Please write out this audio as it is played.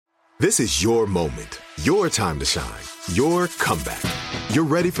This is your moment, your time to shine, your comeback. You're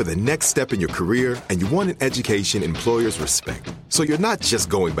ready for the next step in your career, and you want an education employers respect. So you're not just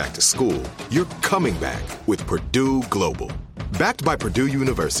going back to school, you're coming back with Purdue Global. Backed by Purdue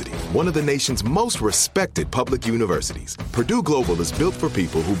University, one of the nation's most respected public universities, Purdue Global is built for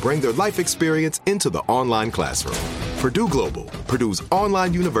people who bring their life experience into the online classroom. Purdue Global, Purdue's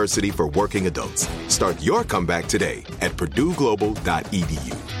online university for working adults. Start your comeback today at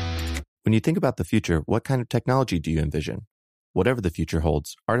purdueglobal.edu. When you think about the future, what kind of technology do you envision? Whatever the future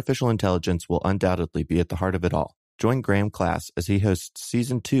holds, artificial intelligence will undoubtedly be at the heart of it all. Join Graham Class as he hosts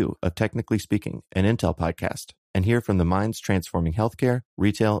Season 2 of Technically Speaking, an Intel podcast, and hear from the minds transforming healthcare,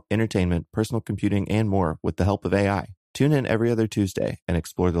 retail, entertainment, personal computing, and more with the help of AI. Tune in every other Tuesday and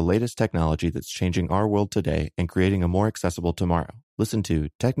explore the latest technology that's changing our world today and creating a more accessible tomorrow. Listen to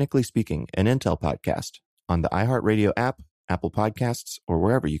Technically Speaking, an Intel podcast on the iHeartRadio app, Apple Podcasts, or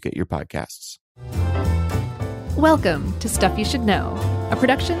wherever you get your podcasts. Welcome to Stuff You Should Know, a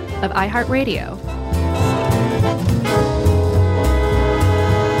production of iHeartRadio.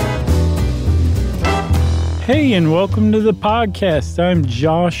 Hey, and welcome to the podcast. I'm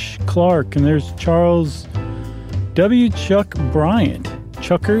Josh Clark, and there's Charles W. Chuck Bryant.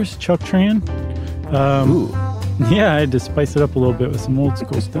 Chuckers, Chuck Tran. Yeah, I had to spice it up a little bit with some old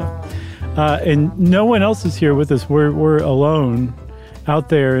school stuff. And no one else is here with us. We're alone out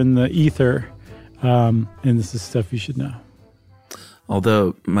there in the ether. And this is Stuff You Should Know.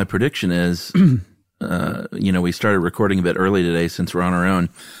 Although my prediction is, we started recording a bit early today since we're on our own.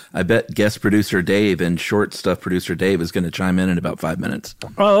 I bet guest producer Dave and short stuff producer Dave is going to chime in about 5 minutes.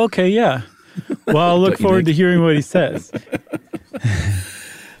 Oh, okay, yeah. Well, I'll look forward to hearing what he says.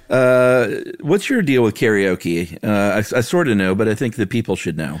 What's your deal with karaoke? I sort of know, but I think the people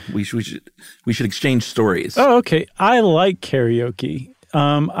should know. We should exchange stories. Oh, okay. I like karaoke.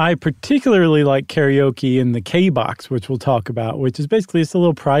 I particularly like karaoke in the K-Box, which we'll talk about, which is basically just a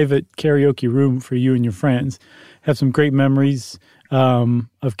little private karaoke room for you and your friends. Have some great memories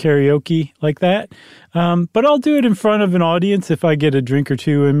of karaoke like that. But I'll do it in front of an audience if I get a drink or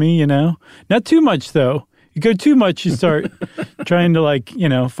two in me, Not too much, though. You go too much, you start trying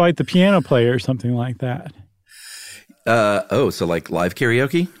to, fight the piano player or something like that. So like live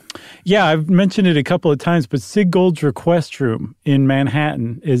karaoke? Yeah, I've mentioned it a couple of times, but Sig Gold's Request Room in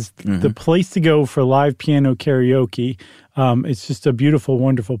Manhattan is the place to go for live piano karaoke. It's just a beautiful,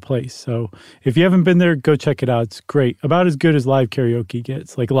 wonderful place. So if you haven't been there, go check it out. It's great. About as good as live karaoke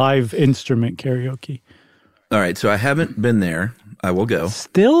gets, like live instrument karaoke. All right, so I haven't been there. I will go.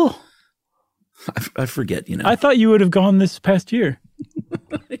 Still? I forget, I thought you would have gone this past year.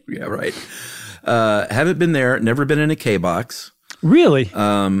 Yeah, right. Haven't been there. Never been in a K-Box. Really?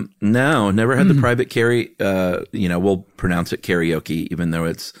 No, never had the private we'll pronounce it karaoke, even though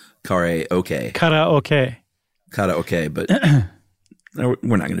it's karaoke. Karaoke, but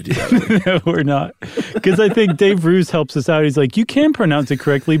we're not going to do that. No, we're not. Because I think Dave Roos helps us out. He's like, you can pronounce it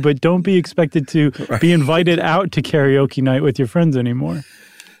correctly, but don't be expected to be invited out to karaoke night with your friends anymore.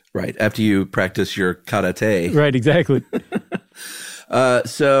 Right, after you practice your karate. Right, exactly.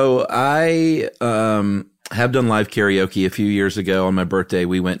 So I have done live karaoke a few years ago. On my birthday,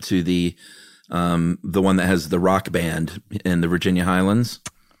 we went to the one that has the rock band in the Virginia Highlands.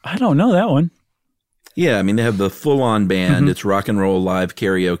 I don't know that one. Yeah, I mean, they have the full-on band. It's rock and roll live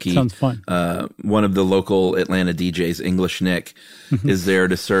karaoke. Sounds fun. One of the local Atlanta DJs, English Nick, is there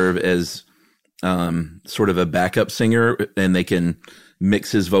to serve as sort of a backup singer, and they can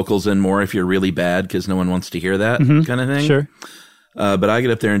mix his vocals in more if you're really bad because no one wants to hear that kind of thing. Sure. But I got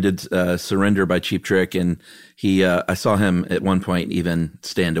up there and did Surrender by Cheap Trick, and I saw him at one point even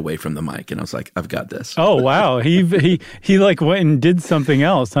stand away from the mic, and I was like, I've got this. Oh, wow. He like went and did something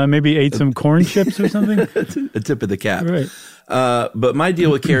else, huh? Maybe ate some corn chips or something? A tip of the cap. Right. But my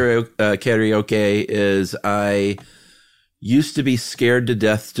deal with karaoke is I used to be scared to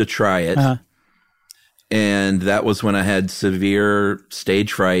death to try it. And that was when I had severe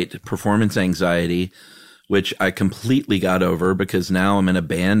stage fright, performance anxiety, which I completely got over because now I'm in a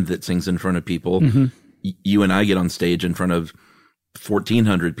band that sings in front of people. You and I get on stage in front of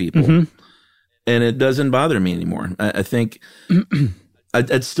 1,400 people, and it doesn't bother me anymore. I think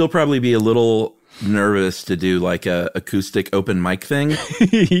I'd still probably be a little nervous to do like a acoustic open mic thing.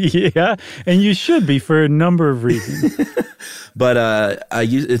 Yeah, and you should be for a number of reasons. But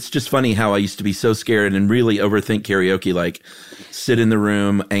it's just funny how I used to be so scared and really overthink karaoke, like sit in the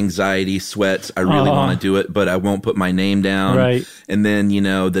room, anxiety, sweats. I really want to do it, but I won't put my name down. Right. And then,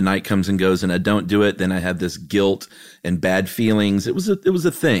 the night comes and goes and I don't do it. Then I have this guilt and bad feelings. It was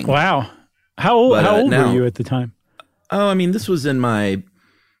a thing. Wow. How old were you at the time? Oh, I mean, this was in my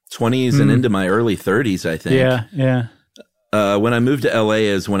 20s and into my early 30s, I think. Yeah. When I moved to LA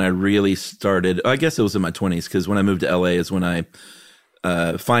is when I really started. I guess it was in my 20s, because when I moved to LA is when I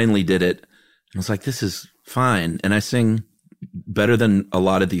finally did it. I was like, this is fine. And I sing better than a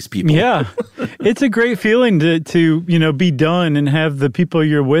lot of these people. Yeah. It's a great feeling to be done and have the people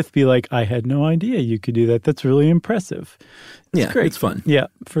you're with be like, I had no idea you could do that. That's really impressive. It's great. It's fun. Yeah,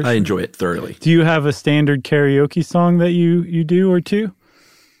 for sure. I enjoy it thoroughly. Do you have a standard karaoke song that you do or two?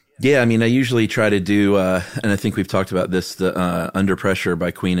 Yeah, I mean, I usually try to do, and I think we've talked about this, the Under Pressure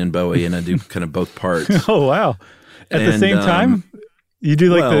by Queen and Bowie, and I do kind of both parts. Oh, wow. At the same time? You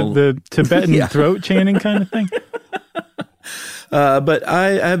do like the Tibetan throat chanting kind of thing? But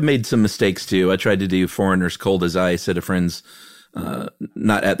I have made some mistakes too. I tried to do Foreigner's Cold as Ice at a friend's,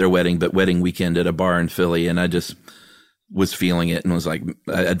 not at their wedding, but wedding weekend at a bar in Philly. And I just was feeling it and was like,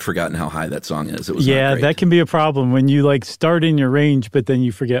 I'd forgotten how high that song is. It was not great. That can be a problem when you like start in your range, but then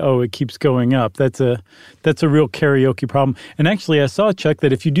you forget, it keeps going up. That's a real karaoke problem. And actually I saw, Chuck,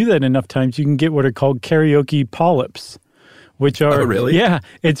 that if you do that enough times, you can get what are called karaoke polyps. Which are, really? Yeah,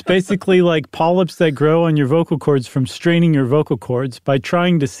 it's basically like polyps that grow on your vocal cords from straining your vocal cords by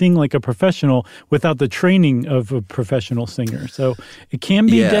trying to sing like a professional without the training of a professional singer. So it can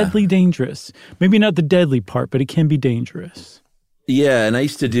be deadly dangerous. Maybe not the deadly part, but it can be dangerous. Yeah, and I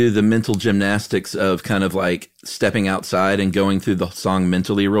used to do the mental gymnastics of kind of like stepping outside and going through the song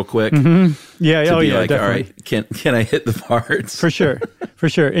mentally real quick. Mm-hmm. Yeah, to be like, all definitely. right, can I hit the parts? For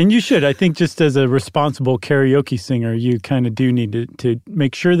sure. And you should. I think just as a responsible karaoke singer, you kind of do need to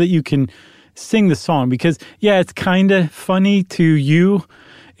make sure that you can sing the song because, it's kind of funny to you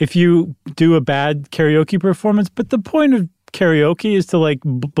if you do a bad karaoke performance, but the point of karaoke is to like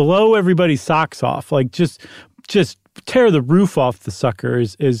blow everybody's socks off, like just tear the roof off the sucker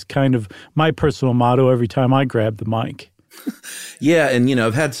is kind of my personal motto every time I grab the mic. Yeah, and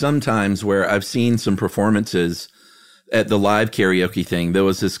I've had some times where I've seen some performances at the live karaoke thing. There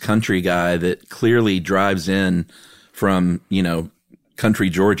was this country guy that clearly drives in from, country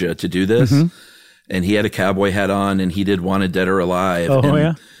Georgia to do this. Mm-hmm. And he had a cowboy hat on and he did Wanted Dead or Alive. Oh, and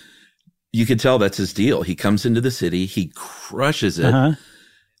yeah. You could tell that's his deal. He comes into the city, he crushes it.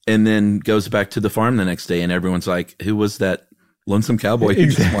 And then goes back to the farm the next day, and everyone's like, who was that lonesome cowboy who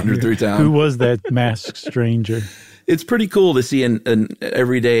just wandered through town? Who was that masked stranger? It's pretty cool to see an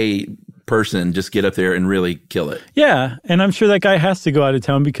everyday person just get up there and really kill it. Yeah, and I'm sure that guy has to go out of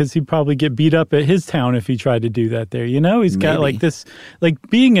town because he'd probably get beat up at his town if he tried to do that there. He's got like this, like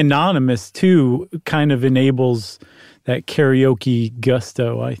being anonymous too kind of enables that karaoke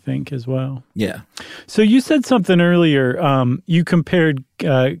gusto, I think, as well. Yeah. So you said something earlier. You compared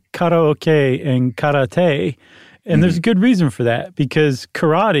karaoke and karate, and there's a good reason for that because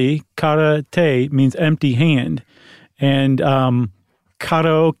karate means empty hand, and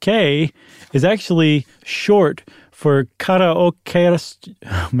karaoke is actually short for karaoke.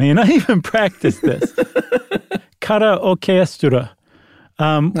 Oh, man, I even practiced this. Karaokeestra.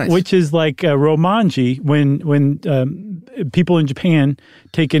 Nice. Which is like romanji when people in Japan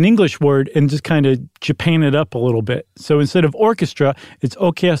take an English word and just kind of Japan it up a little bit. So instead of orchestra, it's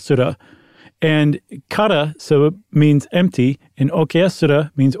orchestra. And kara, so it means empty, and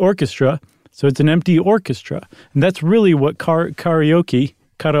orchestra means orchestra. So it's an empty orchestra. And that's really what karaoke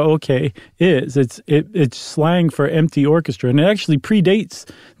is. It's slang for empty orchestra. And it actually predates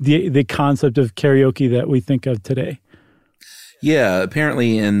the concept of karaoke that we think of today. Yeah,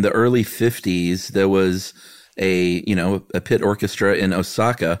 apparently in the early 50s, there was a pit orchestra in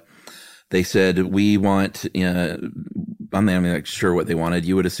Osaka. They said, we want, I'm not even sure what they wanted.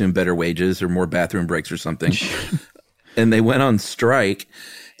 You would assume better wages or more bathroom breaks or something. And they went on strike,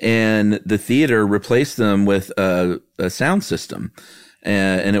 and the theater replaced them with a sound system.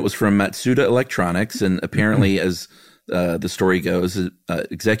 And it was from Matsuda Electronics. And apparently, as the story goes, an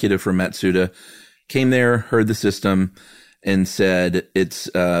executive from Matsuda came there, heard the system, and said it's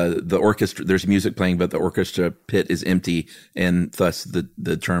the orchestra. There's music playing, but the orchestra pit is empty, and thus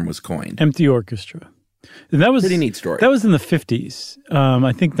the term was coined. Empty orchestra. And that was pretty neat story. That was in the 50s.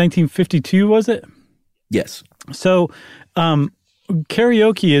 I think 1952 was it? Yes. So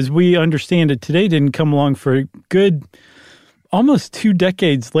karaoke, as we understand it today, didn't come along for a good almost 2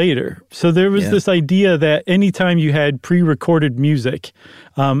 decades later. So there was this idea that anytime you had pre-recorded music,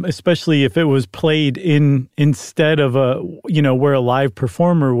 especially if it was played instead of where a live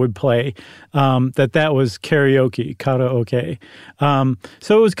performer would play, that was karaoke.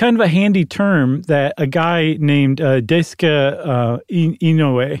 So it was kind of a handy term that a guy named Daisuke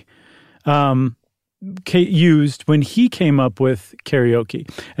Inoue used when he came up with karaoke.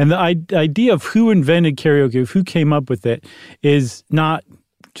 And the idea of who invented karaoke, of who came up with it, is not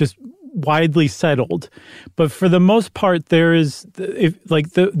just widely settled. But for the most part, there is,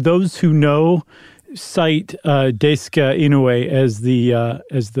 those who know cite Daisuke Inoue as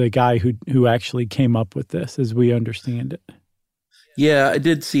the guy who actually came up with this, as we understand it. Yeah, I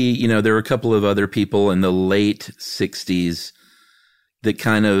did see, there were a couple of other people in the late 60s that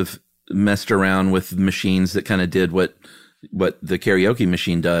kind of messed around with machines that kind of did what the karaoke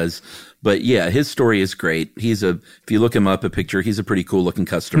machine does. But yeah, his story is great. If you look him up a picture, he's a pretty cool looking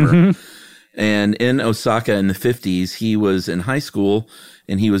customer. Mm-hmm. And in Osaka in the 50s, he was in high school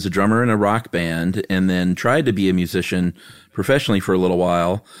and he was a drummer in a rock band and then tried to be a musician professionally for a little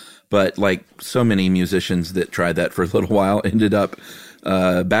while. But like so many musicians that tried that for a little while, ended up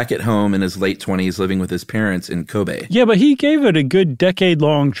back at home in his late 20s living with his parents in Kobe. Yeah, but he gave it a good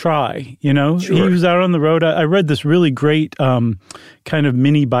decade-long try, Sure. He was out on the road. I read this really great kind of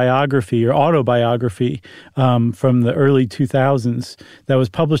mini biography or autobiography from the early 2000s that was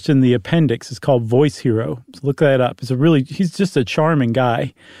published in the appendix. It's called Voice Hero. So look that up. He's just a charming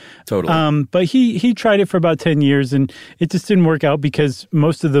guy. Totally. But he tried it for about 10 years, and it just didn't work out because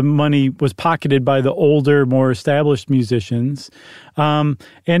most of the money was pocketed by the older, more established musicians. And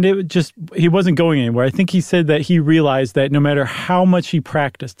he wasn't going anywhere. I think he said that he realized that no matter how much he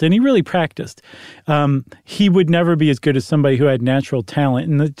practiced, and he really practiced, he would never be as good as somebody who had natural talent,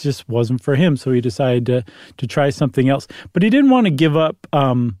 and it just wasn't for him. So he decided to try something else. But he didn't want to give up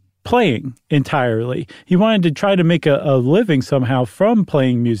playing entirely. He wanted to try to make a living somehow from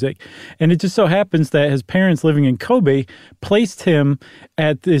playing music. And it just so happens that his parents living in Kobe placed him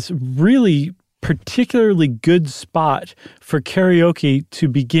at this really particularly good spot for karaoke to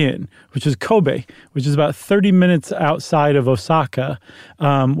begin, which is Kobe, which is about 30 minutes outside of Osaka,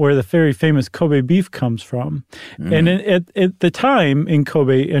 where the very famous Kobe beef comes from. And at the time in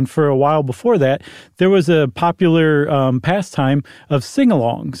Kobe, and for a while before that, there was a popular pastime of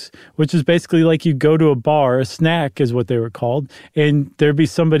sing-alongs, which is basically like you go to a bar, a snack is what they were called, and there'd be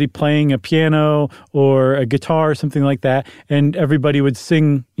somebody playing a piano or a guitar or something like that, and everybody would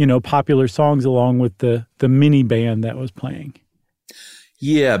sing, popular songs along with the mini band that was playing.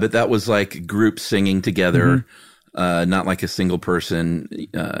 Yeah, but that was like groups singing together, not like a single person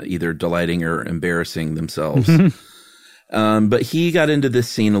either delighting or embarrassing themselves. But he got into this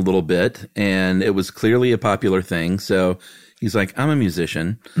scene a little bit, and it was clearly a popular thing. So he's like, I'm a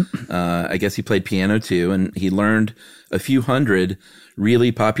musician. I guess he played piano too, and he learned a few hundred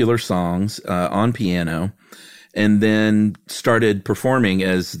really popular songs on piano, and then started performing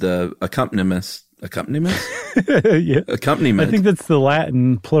as the accompanist. Yeah. Accompaniment. I think that's the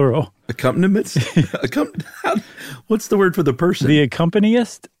Latin plural. Accompaniments? What's the word for the person? The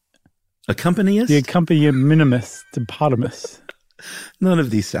accompanist? Accompanist? The accompaniment, hippopotamus. None of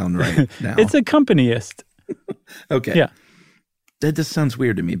these sound right now. It's accompanist. Okay. Yeah. That just sounds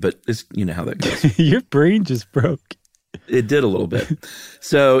weird to me, but you know how that goes. Your brain just broke. It did a little bit.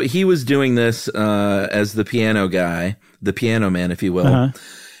 So he was doing this as the piano guy, the piano man, if you will. Uh-huh.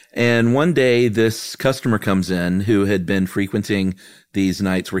 And one day this customer comes in who had been frequenting these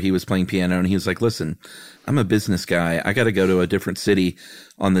nights where he was playing piano. And he was like, listen, I'm a business guy. I got to go to a different city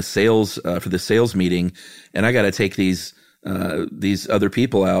on the sales, for the sales meeting. And I got to take these other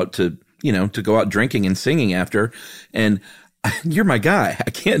people out to go out drinking and singing after. And you're my guy.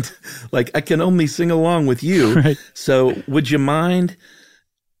 I can only sing along with you. Right. So would you mind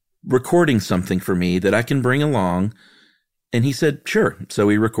recording something for me that I can bring along? And he said, sure. So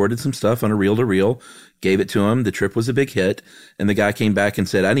we recorded some stuff on a reel-to-reel, gave it to him. The trip was a big hit. And the guy came back and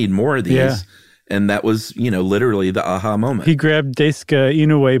said, I need more of these. Yeah. And that was, literally the aha moment. He grabbed Daisuke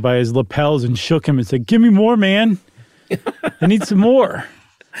Inoue by his lapels and shook him and said, give me more, man. I need some more.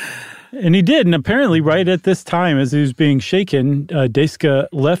 And he did. And apparently right at this time, as he was being shaken, Daisuke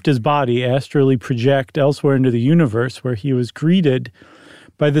left his body, astrally project elsewhere into the universe, where he was greeted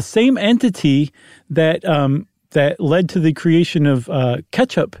by the same entity that led to the creation of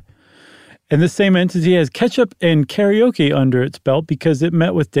ketchup. And the same entity has ketchup and karaoke under its belt because it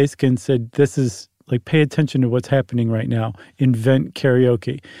met with Daisuke and said, this is like, pay attention to what's happening right now. Invent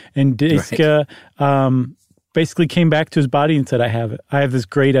karaoke. And Daisuke basically came back to his body and said, I have it. I have this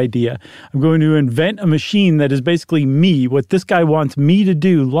great idea. I'm going to invent a machine that is basically me, what this guy wants me to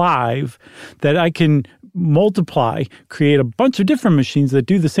do live, that I can multiply, create a bunch of different machines that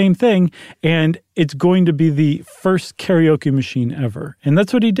do the same thing, and it's going to be the first karaoke machine ever. And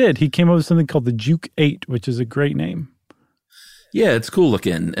that's what he did. He came up with something called the Juke 8, which is a great name. Yeah, it's cool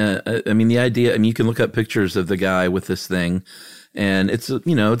looking. The idea, you can look up pictures of the guy with this thing, and it's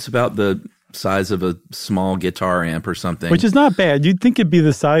about the size of a small guitar amp or something. Which is not bad. You'd think it'd be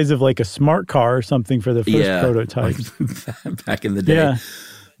the size of like a smart car or something for the first prototype. Like back in the day. Yeah.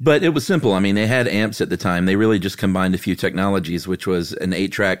 But it was simple. I mean, they had amps at the time. They really just combined a few technologies, which was an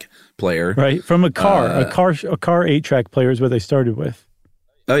 8-track player. Right, from a car. A car 8-track player is what they started with.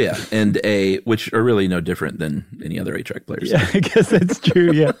 Oh, yeah, and which are really no different than any other 8-track players. Yeah, I guess that's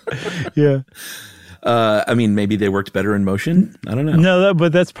true, yeah. Yeah. I mean, maybe they worked better in motion. I don't know. No,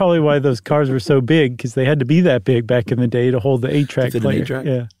 but that's probably why those cars were so big, because they had to be that big back in the day to hold the 8-track player. An 8-track?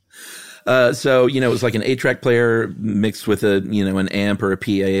 Yeah. So, it was like an 8-track player mixed with an amp or a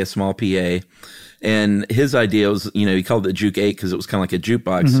PA, a small PA. And his idea was, he called it Juke 8 because it was kind of like a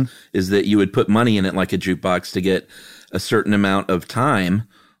jukebox, is that you would put money in it like a jukebox to get a certain amount of time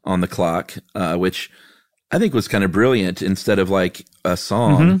on the clock, which I think was kind of brilliant instead of like a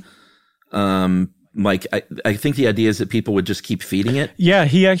song. I think the idea is that people would just keep feeding it. Yeah,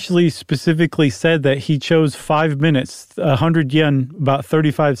 he actually specifically said that he chose 5 minutes, 100 yen, about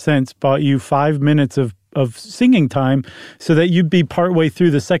 35 cents, bought you 5 minutes of singing time so that you'd be partway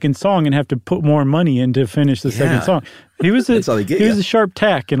through the second song and have to put more money in to finish the second song. He was a sharp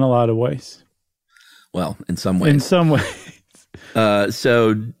tack in a lot of ways. Well, in some ways. So I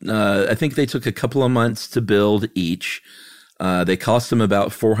think they took a couple of months to build each. They cost them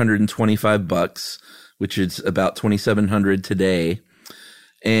about $425, which is about $2,700 today.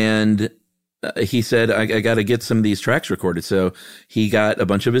 And he said, I got to get some of these tracks recorded. So he got a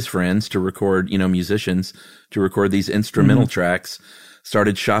bunch of his friends to record, musicians to record these instrumental tracks,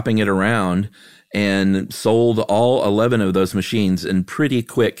 started shopping it around, and sold all 11 of those machines in pretty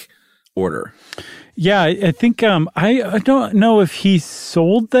quick order. Yeah, I think I don't know if he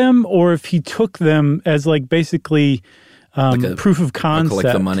sold them or if he took them as like basically proof of concept.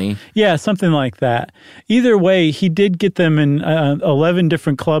 Collect the money. Yeah, something like that. Either way, he did get them in 11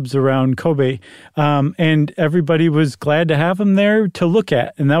 different clubs around Kobe, and everybody was glad to have them there to look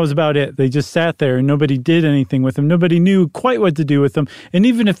at, and that was about it. They just sat there, and nobody did anything with them. Nobody knew quite what to do with them, and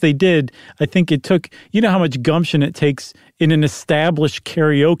even if they did, I think it took, how much gumption it takes in an established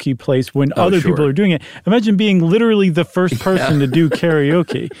karaoke place when other people are doing it. Imagine being literally the first person to do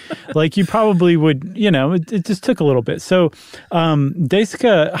karaoke. Like you probably would, it just took a little bit. So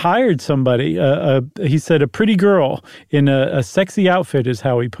Daisuke hired somebody, he said a pretty girl in a sexy outfit is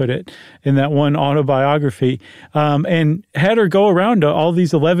how he put it in that one autobiography, and had her go around to all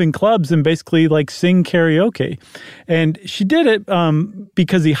these 11 clubs and basically like sing karaoke. And she did it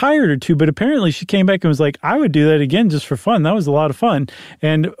because he hired her to, but apparently she came back and was like, I would do that again just for fun. That was a lot of fun.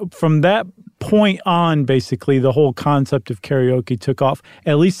 And from that point on, basically, the whole concept of karaoke took off,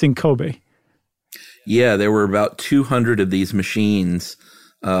 at least in Kobe. Yeah, there were about 200 of these machines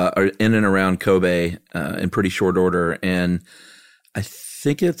in and around Kobe in pretty short order. And I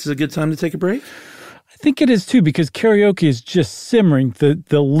think it's a good time to take a break. I think it is, too, because karaoke is just simmering.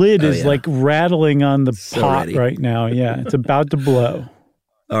 The lid is like rattling on the pot right now. Yeah, it's about to blow.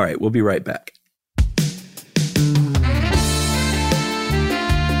 All right, we'll be right back.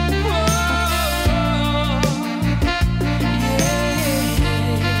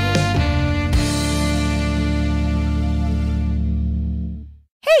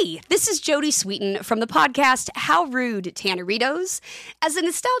 Hey, this is Jody Sweeten from the podcast How Rude, Tanneritos. As a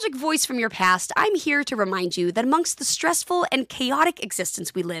nostalgic voice from your past, I'm here to remind you that amongst the stressful and chaotic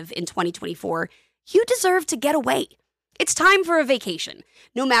existence we live in 2024, you deserve to get away. It's time for a vacation,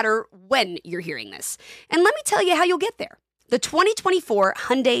 no matter when you're hearing this. And let me tell you how you'll get there. The 2024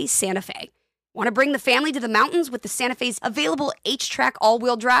 Hyundai Santa Fe. Want to bring the family to the mountains with the Santa Fe's available H-Track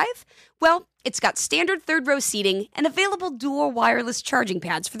all-wheel drive? Well, it's got standard third-row seating and available dual wireless charging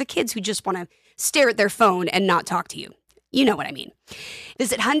pads for the kids who just want to stare at their phone and not talk to you. You know what I mean.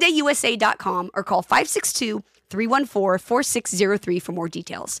 Visit HyundaiUSA.com or call 562-314-4603 for more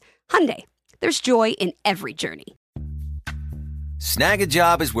details. Hyundai, there's joy in every journey. Snag a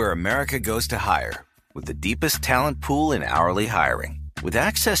Job is where America goes to hire, with the deepest talent pool in hourly hiring. With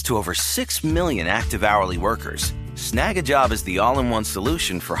access to over 6 million active hourly workers, Snag a Job is the all-in-one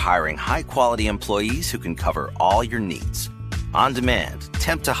solution for hiring high-quality employees who can cover all your needs. On demand,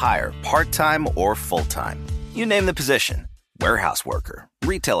 temp to hire, part-time or full-time. You name the position. Warehouse worker,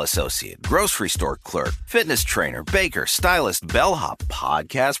 retail associate, grocery store clerk, fitness trainer, baker, stylist, bellhop,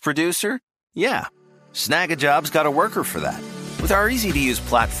 podcast producer. Yeah, Snag a Job's got a worker for that. With our easy-to-use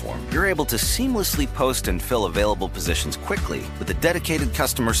platform, you're able to seamlessly post and fill available positions quickly with a dedicated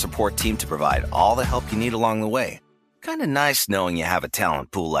customer support team to provide all the help you need along the way. Kind of nice knowing you have a talent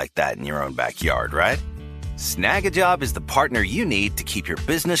pool like that in your own backyard, right? Snag a Job is the partner you need to keep your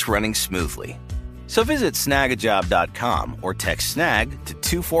business running smoothly. So visit snagajob.com or text snag to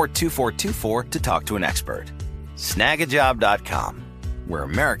 242424 to talk to an expert. Snagajob.com, where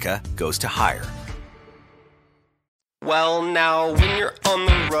America goes to hire. Well, now when you're on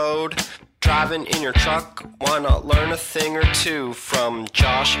the road, driving in your truck, why not learn a thing or two from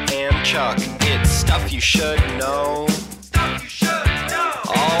Josh and Chuck? It's stuff you should know. Stuff you should know.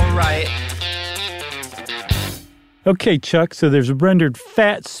 All right. Okay, Chuck, so there's rendered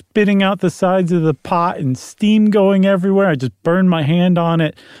fat spitting out the sides of the pot and steam going everywhere. I just burned my hand on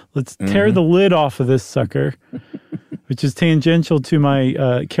it. Let's tear the lid off of this sucker, which is tangential to my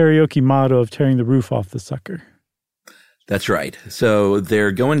karaoke motto of tearing the roof off the sucker. That's right. So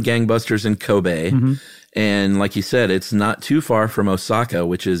they're going gangbusters in Kobe. And like you said, it's not too far from Osaka,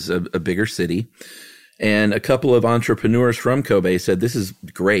 which is a bigger city. And a couple of entrepreneurs from Kobe said, this is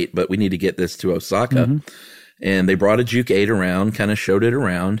great, but we need to get this to Osaka. And they brought a Juke 8 around, kind of showed it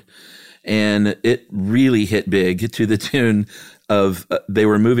around. And it really hit big to the tune of they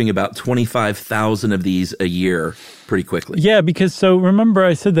were moving about 25,000 of these a year pretty quickly. Yeah, because so remember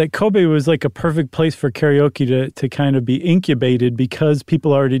I said that Kobe was like a perfect place for karaoke to kind of be incubated because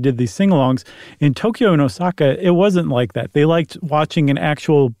people already did these sing-alongs. In Tokyo and Osaka, it wasn't like that. They liked watching an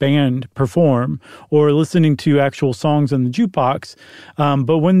actual band perform or listening to actual songs on the jukebox.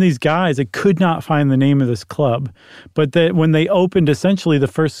 But when these guys, I could not find the name of this club, but that when they opened essentially the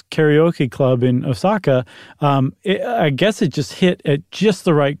first karaoke club in Osaka, I guess it just hit at just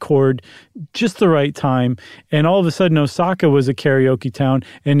the right chord, just the right time, and all of a sudden Osaka was a karaoke town,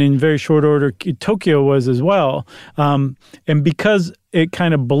 and in very short order Tokyo was as well. And because it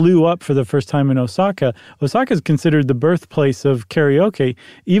kind of blew up for the first time in Osaka, Osaka is considered the birthplace of karaoke,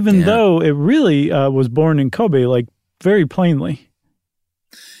 even though it really was born in Kobe, like very plainly.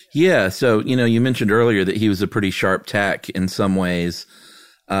 Yeah, so, you mentioned earlier that he was a pretty sharp tack in some ways.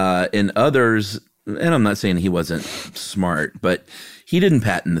 In others, and I'm not saying he wasn't smart, but he didn't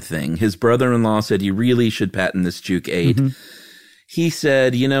patent the thing. His brother-in-law said he really should patent this Juke 8. He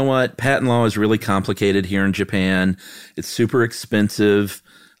said, you know what? Patent law is really complicated here in Japan. It's super expensive.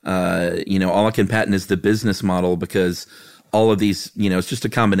 All I can patent is the business model because all of these, it's just a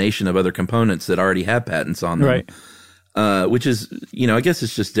combination of other components that already have patents on them. Right. Which is, I guess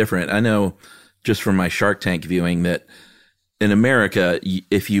it's just different. I know just from my Shark Tank viewing that in America,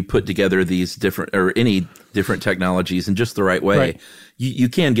 if you put together these different or any different technologies in just the right way, you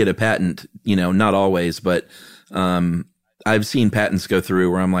can get a patent, not always, but I've seen patents go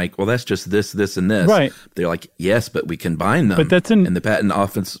through where I'm like, well, that's just this, this, and this. Right. They're like, yes, but we combine them. But and the patent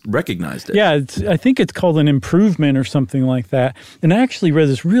office recognized it. Yeah, I think it's called an improvement or something like that. And I actually read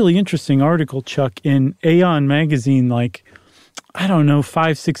this really interesting article, Chuck, in Aeon magazine, like, I don't know,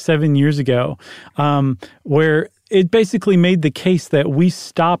 5, 6, 7 years ago, where it basically made the case that we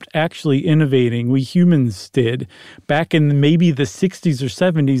stopped actually innovating, we humans did, back in maybe the 60s or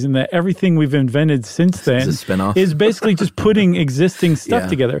 70s, and that everything we've invented since then is basically just putting existing stuff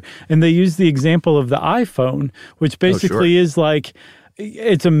together. And they use the example of the iPhone, which basically is like,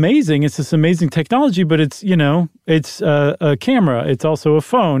 it's amazing. It's this amazing technology, but it's, it's a camera. It's also a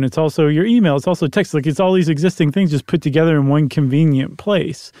phone. It's also your email. It's also text. Like, it's all these existing things just put together in one convenient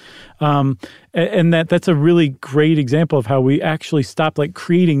place. And that's a really great example of how we actually stopped like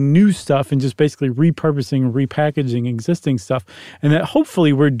creating new stuff and just basically repurposing and repackaging existing stuff. And that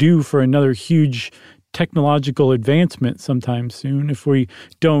hopefully we're due for another huge technological advancement sometime soon if we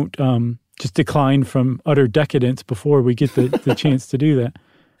don't just decline from utter decadence before we get the chance to do that.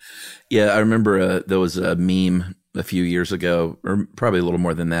 Yeah, I remember there was a meme a few years ago, or probably a little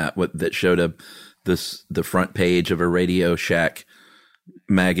more than that, that showed the front page of a Radio Shack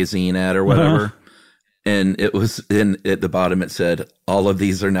magazine ad or whatever. And it was at the bottom, it said, all of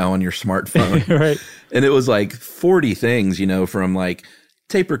these are now on your smartphone. Right. And it was like 40 things, from like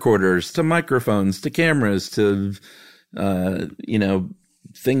tape recorders to microphones to cameras to,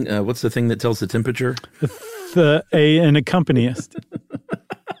 what's the thing that tells the temperature? An accompanist.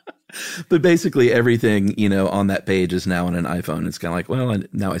 But basically everything, on that page is now on an iPhone. It's kind of like, well,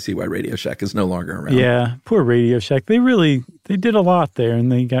 now I see why Radio Shack is no longer around. Yeah, poor Radio Shack. They did a lot there, and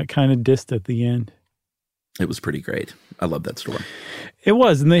they got kind of dissed at the end. It was pretty great. I love that store. It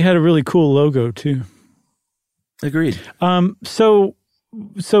was, and they had a really cool logo too. Agreed. So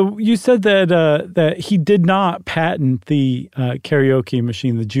you said that he did not patent the karaoke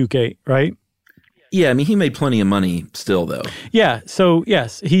machine, the Juke 8, right? Yeah, I mean, he made plenty of money still, though. Yeah, so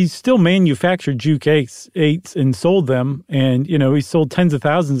yes, he still manufactured Juke 8s and sold them, and, he sold tens of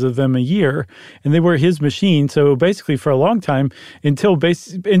thousands of them a year, and they were his machine. So basically for a long time, until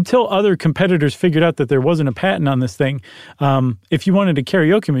other competitors figured out that there wasn't a patent on this thing, if you wanted a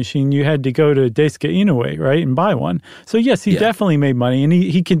karaoke machine, you had to go to Daisuke Inoue, right, and buy one. So yes, he definitely made money, and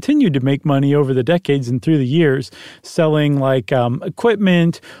he continued to make money over the decades and through the years, selling like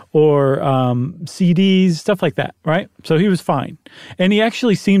equipment or CDs, stuff like that, right? So he was fine. And he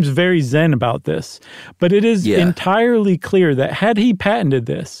actually seems very zen about this. But it is entirely clear that had he patented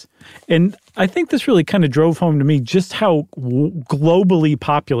this, and I think this really kind of drove home to me just how globally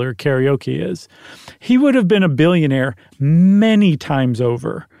popular karaoke is, he would have been a billionaire many times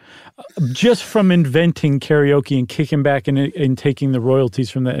over just from inventing karaoke and kicking back and taking the royalties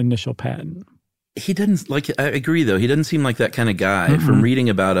from the initial patent. He doesn't I agree though. He doesn't seem like that kind of guy. Mm-hmm. From reading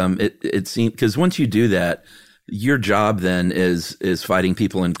about him, it seemed, because once you do that, your job then is fighting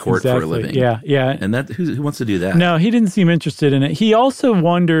people in court for a living. Yeah. And that who wants to do that? No, he didn't seem interested in it. He also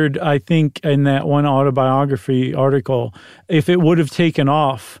wondered, I think, in that one autobiography article, if it would have taken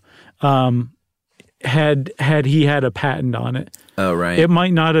off had he had a patent on it. Oh, right. It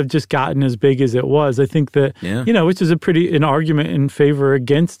might not have just gotten as big as it was. I think that, which is an argument in favor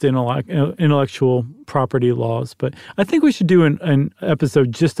against intellectual property laws. But I think we should do an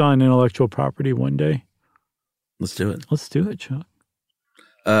episode just on intellectual property one day. Let's do it. Let's do it, Chuck.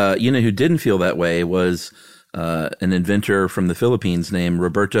 Who didn't feel that way was an inventor from the Philippines named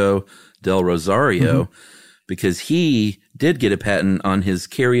Roberto del Rosario, because he did get a patent on his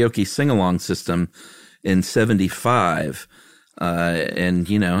karaoke sing-along system in 1975.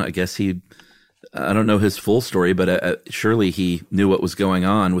 I guess I don't know his full story, but surely he knew what was going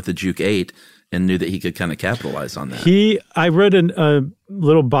on with the Juke 8 and knew that he could kind of capitalize on that. I read a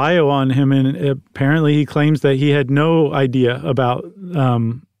little bio on him, and apparently he claims that he had no idea about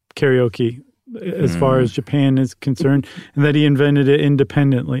karaoke as far as Japan is concerned, and that he invented it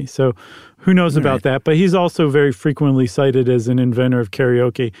independently. So who knows about that? But he's also very frequently cited as an inventor of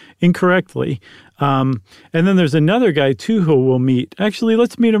karaoke, incorrectly. And then there's another guy, too, who we'll meet. Actually,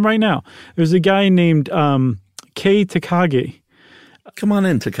 let's meet him right now. There's a guy named Kei Takagi. Come on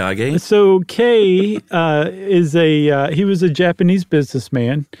in, Takagi. So Kei he was a Japanese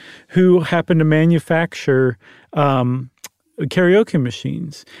businessman who happened to manufacture karaoke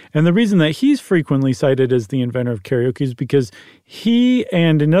machines. And the reason that he's frequently cited as the inventor of karaoke is because he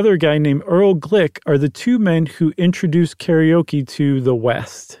and another guy named Earl Glick are the two men who introduced karaoke to the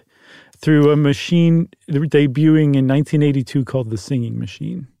West through a machine debuting in 1982 called the Singing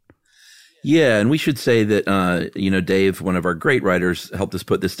Machine. Yeah, and we should say that, Dave, one of our great writers, helped us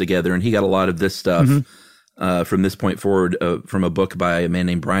put this together, and he got a lot of this stuff from this point forward from a book by a man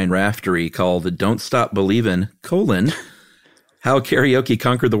named Brian Raftery called Don't Stop Believin', How Karaoke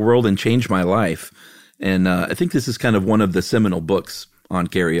Conquered the World and Changed My Life. And I think this is kind of one of the seminal books on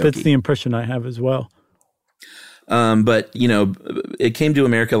karaoke. That's the impression I have as well. But, it came to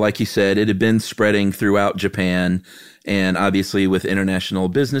America, like you said. It had been spreading throughout Japan. And obviously with international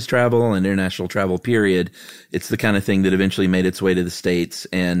business travel and international travel period, it's the kind of thing that eventually made its way to the States.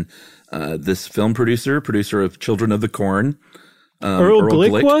 And this film producer of Children of the Corn, Earl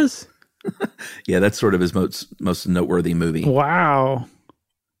Glick was? Yeah, that's sort of his most noteworthy movie. Wow.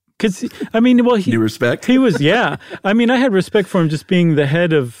 Because, New respect? He was, yeah. I had respect for him just being the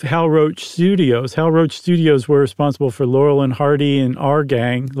head of Hal Roach Studios. Hal Roach Studios were responsible for Laurel and Hardy and Our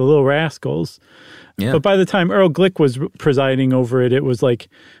Gang, the Little Rascals. Yeah. But by the time Earl Glick was presiding over it, it was like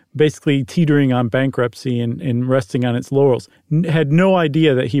basically teetering on bankruptcy and resting on its laurels. Had no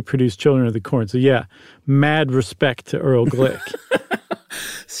idea that he produced Children of the Corn. So yeah, mad respect to Earl Glick.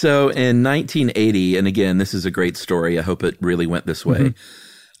 So in 1980, and again, this is a great story. I hope it really went this way.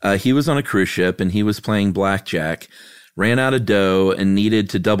 He was on a cruise ship and he was playing blackjack, ran out of dough and needed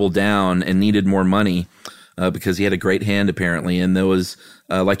to double down and needed more money because he had a great hand apparently. And there was,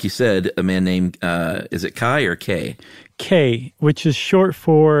 like you said, a man named, is it Kai or K? K, which is short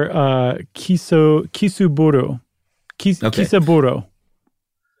for Kisuburo. Kisaburo.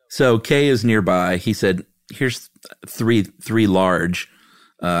 So K is nearby. He said, here's three large.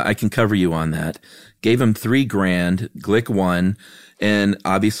 I can cover you on that. Gave him $3,000. Glick won. And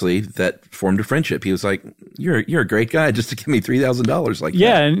obviously that formed a friendship. He was like, you're a great guy just to give me $3,000 like that.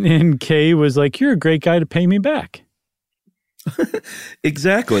 Yeah. And Kay was like, you're a great guy to pay me back.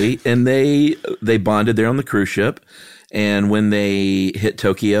 Exactly. And they bonded there on the cruise ship. And when they hit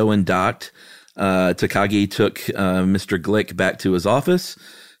Tokyo and docked, Takagi took Mr. Glick back to his office,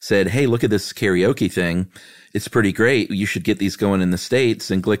 said, hey, look at this karaoke thing. It's pretty great. You should get these going in the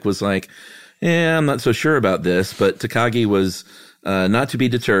States. And Glick was like, I'm not so sure about this. But Takagi was not to be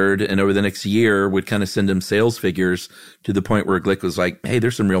deterred, and over the next year would kind of send him sales figures to the point where Glick was like, hey,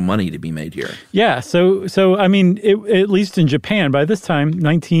 there's some real money to be made here. Yeah, so at least in Japan, by this time,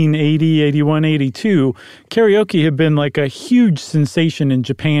 1980, 81, 82, karaoke had been like a huge sensation in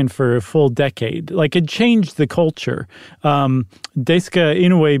Japan for a full decade. Like it changed the culture. Daisuke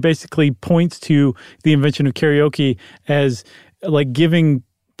Inoue basically points to the invention of karaoke as like giving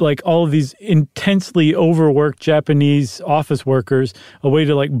like all of these intensely overworked Japanese office workers a way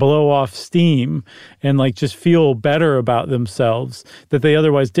to like blow off steam and like just feel better about themselves that they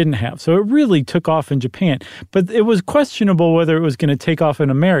otherwise didn't have. So it really took off in Japan, but it was questionable whether it was going to take off in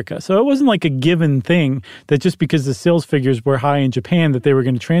America. So it wasn't like a given thing that just because the sales figures were high in Japan that they were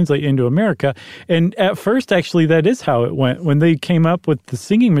going to translate into America. And at first, actually, that is how it went. When they came up with the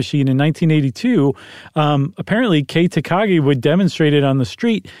singing machine in 1982, apparently Kei Takagi would demonstrate it on the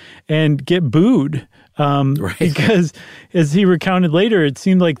street and get booed because, as he recounted later, it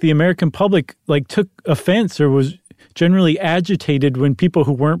seemed like the American public like took offense or was generally agitated when people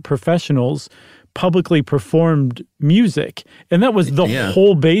who weren't professionals publicly performed music. And that was the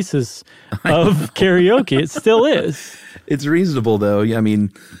whole basis of karaoke. It still is. It's reasonable, though. I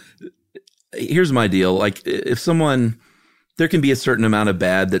mean, here's my deal. Like, if someone, there can be a certain amount of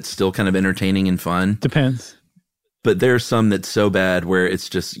bad that's still kind of entertaining and fun. Depends. But there's some that's so bad where it's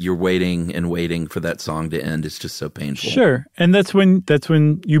just you're waiting and waiting for that song to end. It's just so painful. Sure. And that's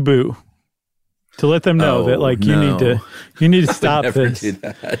when you boo. To let them know that like you need to stop never this. Do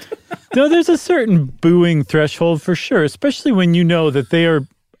that. No, there's a certain booing threshold for sure, especially when you know that they are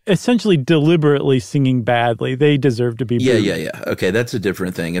essentially deliberately singing badly. They deserve to be booed. Yeah. Okay, that's a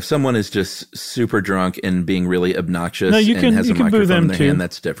different thing. If someone is just super drunk and being really obnoxious and has a microphone in their too. hand,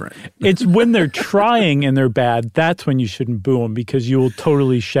 that's different. It's when they're trying and they're bad, that's when you shouldn't boo them because you will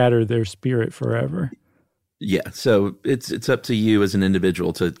totally shatter their spirit forever. Yeah, so it's up to you as an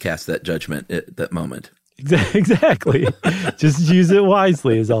individual to cast that judgment at that moment. Exactly. Just use it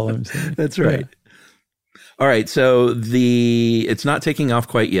wisely is all I'm saying. That's right. Yeah. All right, so it's not taking off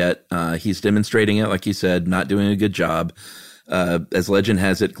quite yet. He's demonstrating it, like you said, not doing a good job. As legend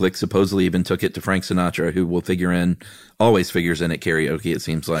has it, Glick supposedly even took it to Frank Sinatra, who always figures in at karaoke, it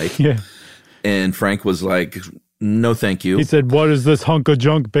seems like. Yeah. And Frank was like, no, thank you. He said, what is this hunk of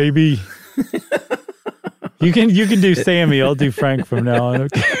junk, baby? You can do Sammy. I'll do Frank from now on.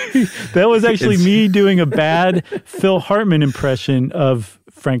 Okay. That was actually me doing a bad Phil Hartman impression of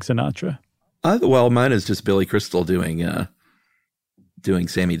Frank Sinatra. Well, mine is just Billy Crystal doing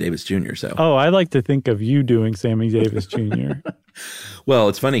Sammy Davis Jr. So. Oh, I like to think of you doing Sammy Davis Jr. Well,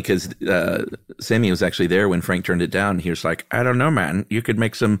 it's funny because Sammy was actually there when Frank turned it down. He was like, I don't know, man. You could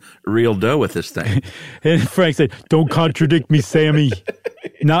make some real dough with this thing. And Frank said, don't contradict me, Sammy.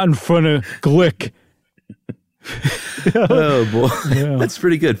 Not in front of Glick. Oh, boy. Yeah. That's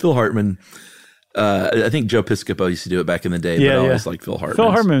pretty good. Phil Hartman. I think Joe Piscopo used to do it back in the day, but I always liked Phil Hartman.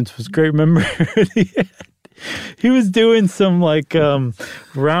 Phil Hartman's was great. Remember, he was doing some like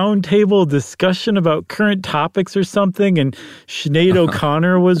round table discussion about current topics or something, and Sinead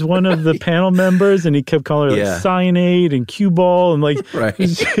O'Connor was one of the panel members, and he kept calling her like cyanide and cue ball, and like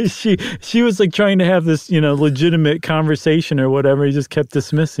she was like trying to have this legitimate conversation or whatever. He just kept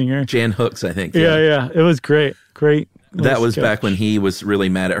dismissing her. Jan Hooks, I think. Yeah. It was great. That was back when he was really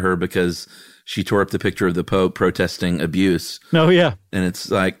mad at her because she tore up the picture of the Pope protesting abuse. Oh, yeah. And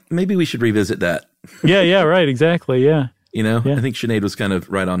it's like, maybe we should revisit that. Yeah, right, exactly, yeah. I think Sinead was kind of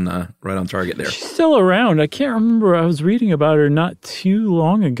right on target there. She's still around. I can't remember. I was reading about her not too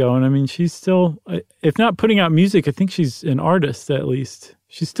long ago, and I mean, she's still, if not putting out music, I think she's an artist at least.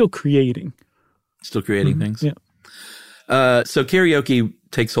 She's still creating. Still creating things? Yeah. So karaoke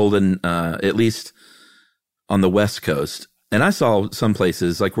takes hold in, at least on the West Coast. And I saw some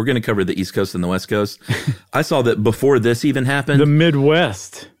places, like we're going to cover the East Coast and the West Coast. I saw that before this even happened. The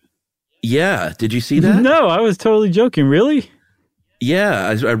Midwest. Yeah. Did you see that? No, I was totally joking. Really? Yeah.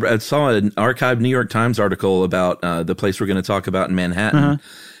 I saw an archived New York Times article about the place we're going to talk about in Manhattan. Uh-huh.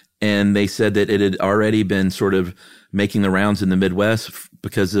 And they said that it had already been sort of making the rounds in the Midwest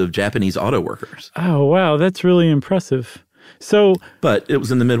because of Japanese auto workers. Oh, wow. That's really impressive. But it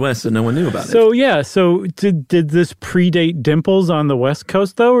was in the Midwest, so no one knew about it. So did this predate Dimples on the West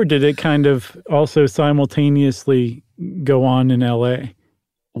Coast, though, or did it kind of also simultaneously go on in L.A.?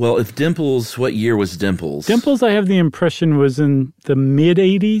 Well, if Dimples, what year was Dimples? Dimples, I have the impression, was in the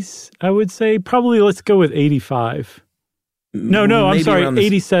mid-'80s, I would say. Probably, let's go with 85. No, I'm sorry,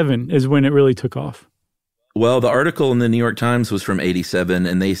 87 is when it really took off. Well, the article in the New York Times was from 87,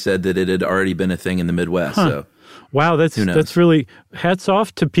 and they said that it had already been a thing in the Midwest, so... Wow, that's really hats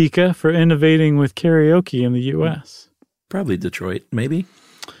off to Pika for innovating with karaoke in the U.S. Probably Detroit, maybe.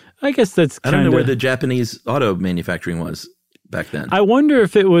 I guess that's I don't know where the Japanese auto manufacturing was back then. I wonder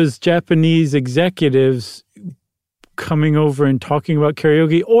if it was Japanese executives coming over and talking about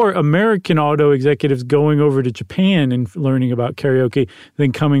karaoke, or American auto executives going over to Japan and learning about karaoke,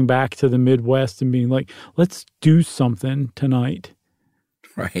 then coming back to the Midwest and being like, let's do something tonight.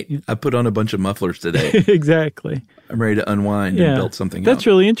 Right. I put on a bunch of mufflers today. Exactly. I'm ready to unwind and build something That's up.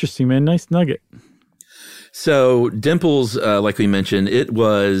 really interesting, man. Nice nugget. So Dimples, like we mentioned, it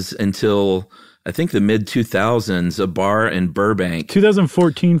was until I think the mid-2000s, a bar in Burbank.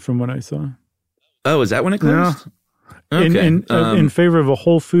 2014 from what I saw. Oh, is that when it closed? Yeah. Okay. In favor of a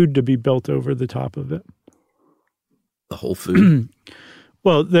Whole Food to be built over the top of it. The Whole Food?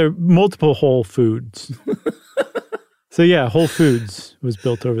 Well, there are multiple Whole Foods. So yeah, Whole Foods was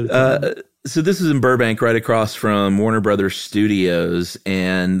built over the top. So this is in Burbank, right across from Warner Brothers Studios,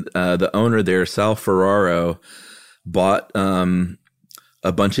 and the owner there, Sal Ferraro, bought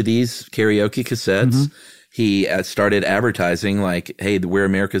a bunch of these karaoke cassettes. Mm-hmm. He started advertising like, "Hey, we're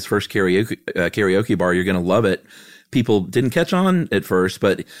America's first karaoke bar. You're going to love it." People didn't catch on at first,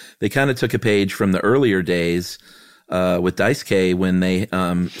 but they kind of took a page from the earlier days with Dice K when they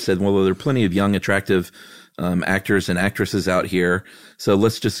said, "Well, there are plenty of young, attractive." Actors and actresses out here. So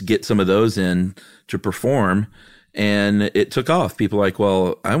let's just get some of those in to perform. And it took off. People were like,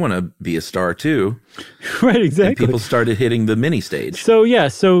 well, I want to be a star too. Right, exactly. And people started hitting the mini stage.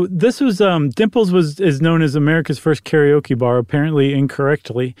 So this was, Dimples is known as America's first karaoke bar, apparently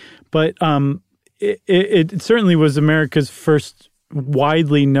incorrectly. But it certainly was America's first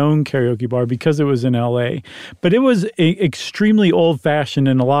widely known karaoke bar because it was in LA, but it was extremely old-fashioned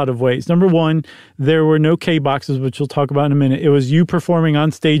in a lot of ways. Number one, there were no K boxes, which we'll talk about in a minute. It was you performing on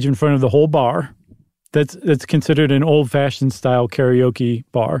stage in front of the whole bar. That's considered an old-fashioned style karaoke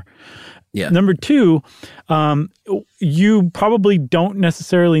bar. Yeah. Number two, you probably don't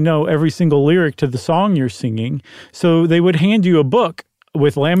necessarily know every single lyric to the song you're singing, so they would hand you a book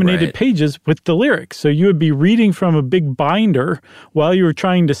with laminated pages with the lyrics. So you would be reading from a big binder while you were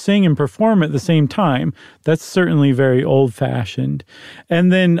trying to sing and perform at the same time. That's certainly very old-fashioned. And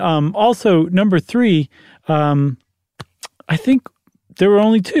then also, number three, I think there were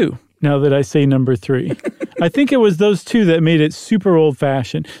only two, now that I say number three. I think it was those two that made it super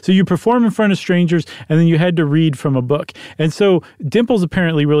old-fashioned. So you perform in front of strangers, and then you had to read from a book. And so Dimples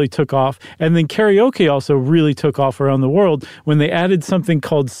apparently really took off. And then karaoke also really took off around the world when they added something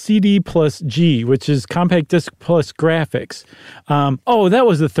called CD plus G, which is compact disc plus graphics. That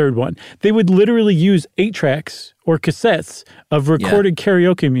was the third one. They would literally use 8-tracks or cassettes of recorded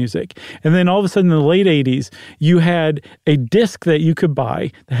karaoke music. And then all of a sudden in the late 80s, you had a disc that you could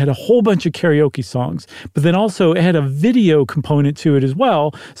buy that had a whole bunch of karaoke songs, but then also it had a video component to it as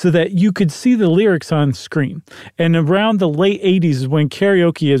well so that you could see the lyrics on screen. And around the late 80s is when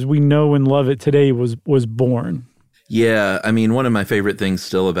karaoke as we know and love it today was born. Yeah, I mean, one of my favorite things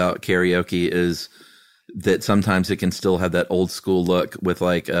still about karaoke is that sometimes it can still have that old school look with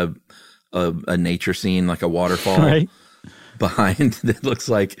like a nature scene, like a waterfall behind that looks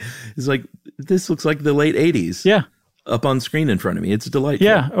like this looks like the late 80s. Yeah. Up on screen in front of me. It's delightful.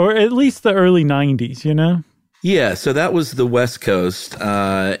 Yeah, or at least the early 90s, you know? Yeah, so that was the West Coast.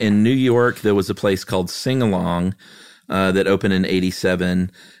 In New York, there was a place called Sing Along that opened in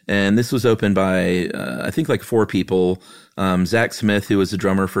 87. And this was opened by, I think, like 4 people. Zach Smith, who was the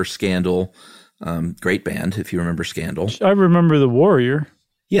drummer for Scandal. Great band, if you remember Scandal. I remember The Warrior.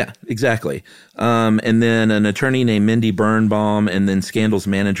 Yeah, exactly. And then an attorney named Mindy Birnbaum, and then Scandal's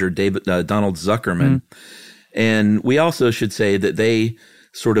manager, Donald Zuckerman. And we also should say that they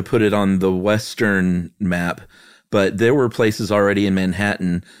sort of put it on the Western map, but there were places already in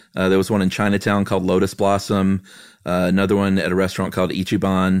Manhattan. There was one in Chinatown called Lotus Blossom, another one at a restaurant called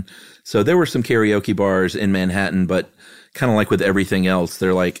Ichiban. So there were some karaoke bars in Manhattan, but kind of like with everything else,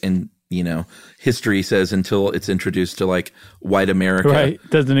 they're like, and you know, history says until it's introduced to like white America. Right,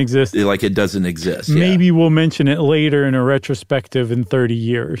 doesn't exist. Like it doesn't exist. Maybe we'll mention it later in a retrospective in 30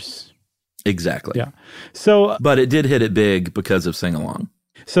 years. Exactly. Yeah. So, but it did hit it big because of Sing Along.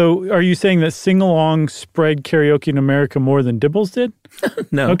 So are you saying that Sing Along spread karaoke in America more than Dimples did?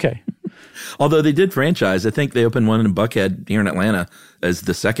 No. Okay. Although they did franchise. I think they opened one in Buckhead here in Atlanta as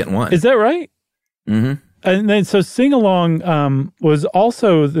the second one. Is that right? Mm-hmm. And then so Sing Along was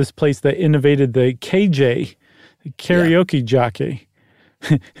also this place that innovated the KJ, karaoke jockey.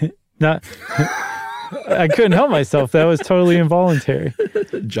 Not... I couldn't help myself. That was totally involuntary.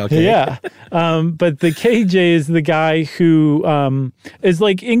 Jockey. Yeah. But the KJ is the guy who is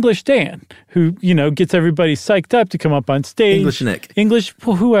like English Dan, who, you know, gets everybody psyched up to come up on stage. English Nick.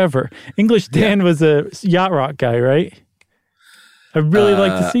 Whoever. English Dan was a yacht rock guy, right? I'd really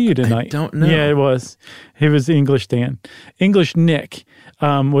like to see you tonight. I don't know. Yeah, it was. It was English Dan. English Nick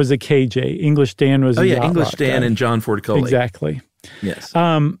was a KJ. English Dan was a yacht English rock Dan guy. and John Ford Coley. Exactly. Yes.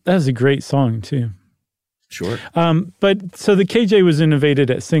 That was a great song, too. Sure. But so the KJ was innovated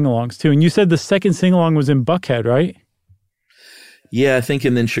at sing-alongs too. And you said the second sing-along was in Buckhead, right? Yeah, I think,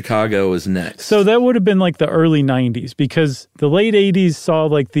 and then Chicago was next. So that would have been like the early 90s, because the late 80s saw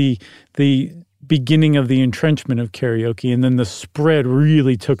like the beginning of the entrenchment of karaoke, and then the spread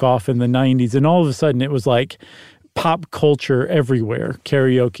really took off in the 90s, and all of a sudden it was like pop culture everywhere,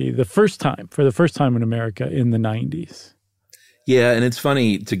 karaoke, for the first time in America in the 90s. Yeah, and it's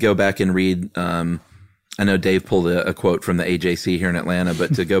funny to go back and read, I know Dave pulled a quote from the AJC here in Atlanta,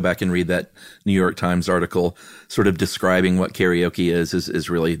 but to go back and read that New York Times article sort of describing what karaoke is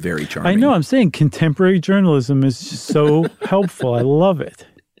really very charming. I know, I'm saying contemporary journalism is just so helpful. I love it.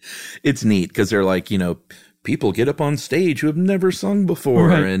 It's neat because they're like, people get up on stage who have never sung before,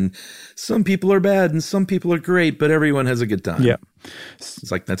 right. And some people are bad and some people are great, but everyone has a good time. Yeah.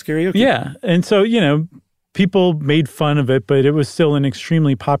 It's like, that's karaoke. Yeah. And so, people made fun of it, but it was still an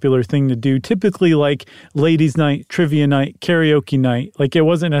extremely popular thing to do. Typically like ladies' night, trivia night, karaoke night. Like it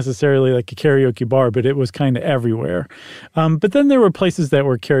wasn't necessarily like a karaoke bar, but it was kind of everywhere. But then there were places that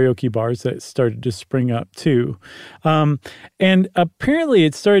were karaoke bars that started to spring up too. And apparently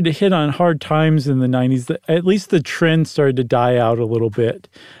it started to hit on hard times in the 90s. At least the trend started to die out a little bit.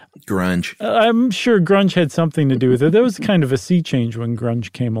 Grunge. I'm sure grunge had something to do with it. There was kind of a sea change when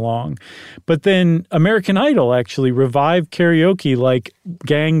grunge came along. But then American Idol actually revived karaoke like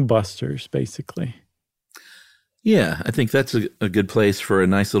gangbusters, basically. Yeah, I think that's a good place for a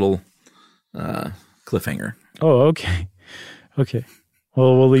nice little cliffhanger. Oh, okay. Okay.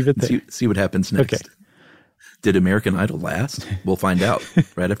 Well, we'll leave it there. See what happens next. Okay. Did American Idol last? We'll find out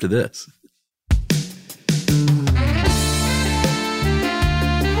right after this.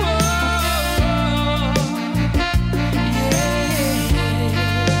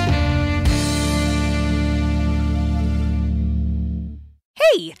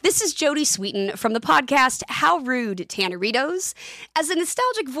 Hey, this is Jodie Sweetin from the podcast How Rude, Tanneritos. As a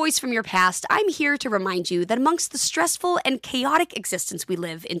nostalgic voice from your past, I'm here to remind you that amongst the stressful and chaotic existence we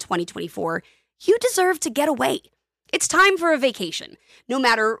live in 2024, you deserve to get away. It's time for a vacation, no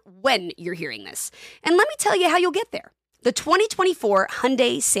matter when you're hearing this. And let me tell you how you'll get there. The 2024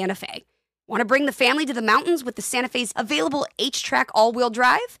 Hyundai Santa Fe. Want to bring the family to the mountains with the Santa Fe's available H-Track all-wheel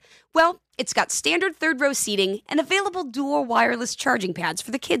drive? Well, it's got standard third-row seating and available dual wireless charging pads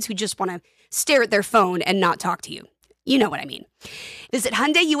for the kids who just want to stare at their phone and not talk to you. You know what I mean. Visit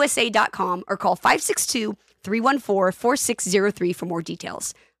HyundaiUSA.com or call 562-314-4603 for more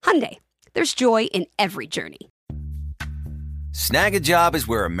details. Hyundai, there's joy in every journey. Snag a Job is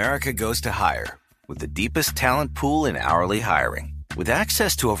where America goes to hire, with the deepest talent pool in hourly hiring. With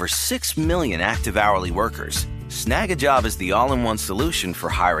access to over 6 million active hourly workers, Snag a Job is the all-in-one solution for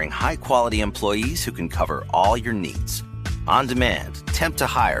hiring high-quality employees who can cover all your needs. On demand, temp to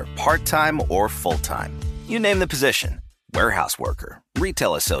hire, part-time or full-time. You name the position. Warehouse worker,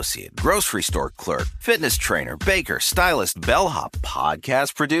 retail associate, grocery store clerk, fitness trainer, baker, stylist, bellhop,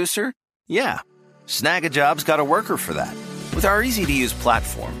 podcast producer. Yeah, Snag a Job's got a worker for that. With our easy-to-use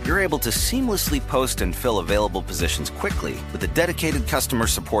platform, you're able to seamlessly post and fill available positions quickly with a dedicated customer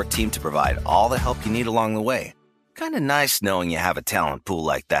support team to provide all the help you need along the way. Kind of nice knowing you have a talent pool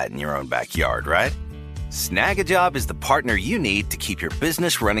like that in your own backyard, right? Snag-a-Job is the partner you need to keep your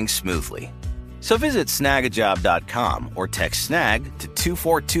business running smoothly. So visit snagajob.com or text snag to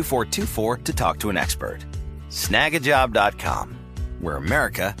 242424 to talk to an expert. Snagajob.com, where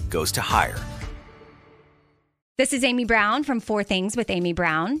America goes to hire. This is Amy Brown from 4 Things with Amy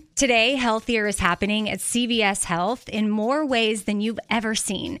Brown. Today, healthier is happening at CVS Health in more ways than you've ever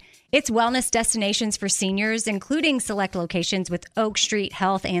seen. It's wellness destinations for seniors, including select locations with Oak Street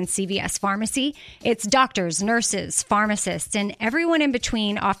Health and CVS Pharmacy. It's doctors, nurses, pharmacists, and everyone in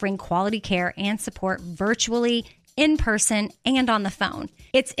between offering quality care and support virtually, in person, and on the phone.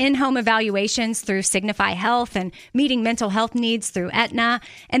 It's in-home evaluations through Signify Health and meeting mental health needs through Aetna.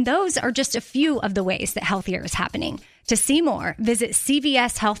 And those are just a few of the ways that healthier is happening. To see more, visit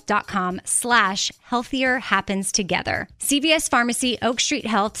cvshealth.com/healthier happens together. CVS Pharmacy, Oak Street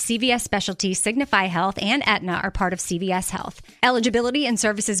Health, CVS Specialty, Signify Health, and Aetna are part of CVS Health. Eligibility and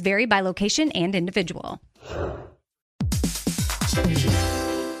services vary by location and individual.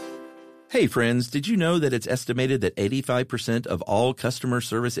 Hey friends, did you know that it's estimated that 85% of all customer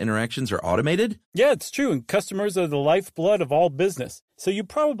service interactions are automated? Yeah, it's true, and customers are the lifeblood of all business. So you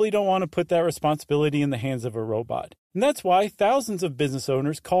probably don't want to put that responsibility in the hands of a robot. And that's why thousands of business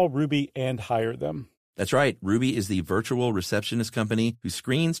owners call Ruby and hire them. That's right. Ruby is the virtual receptionist company who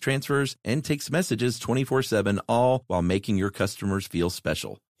screens, transfers, and takes messages 24/7, all while making your customers feel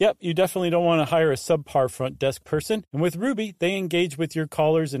special. Yep, you definitely don't want to hire a subpar front desk person. And with Ruby, they engage with your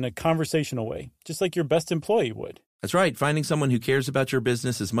callers in a conversational way, just like your best employee would. That's right. Finding someone who cares about your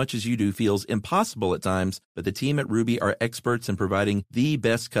business as much as you do feels impossible at times, but the team at Ruby are experts in providing the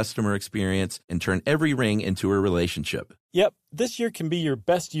best customer experience and turn every ring into a relationship. Yep, this year can be your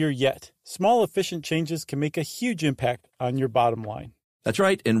best year yet. Small, efficient changes can make a huge impact on your bottom line. That's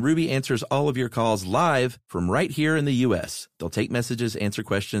right, and Ruby answers all of your calls live from right here in the U.S. They'll take messages, answer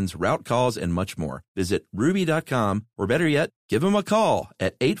questions, route calls, and much more. Visit Ruby.com, or better yet, give them a call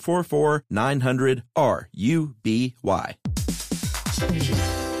at 844-900-RUBY.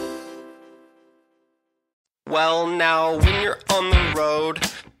 Well, now, when you're on the road,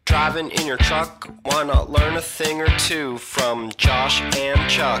 driving in your truck, why not learn a thing or two from Josh and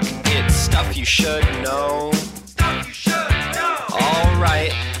Chuck? It's stuff you should know. Stuff you should know. All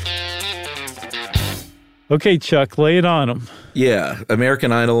right. Okay, Chuck, lay it on them. Yeah,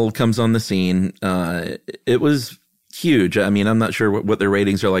 American Idol comes on the scene. It was huge. I mean, I'm not sure what their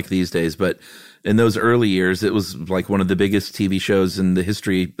ratings are like these days, but in those early years, it was like one of the biggest TV shows in the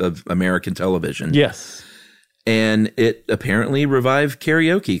history of American television. Yes. And it apparently revived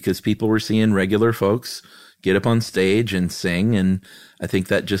karaoke because people were seeing regular folks get up on stage and sing. And I think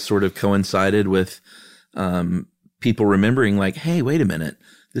that just sort of coincided with people remembering like, hey, wait a minute,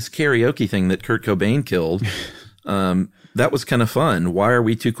 this karaoke thing that Kurt Cobain killed, that was kind of fun. Why are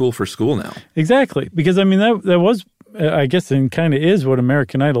we too cool for school now? Exactly. Because, I mean, that was, I guess, and kind of is what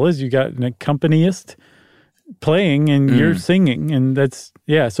American Idol is. You got an accompanist playing and you're singing. And that's,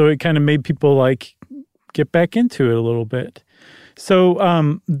 yeah, so it kind of made people like get back into it a little bit. So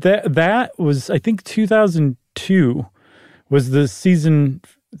that was, I think, 2002 was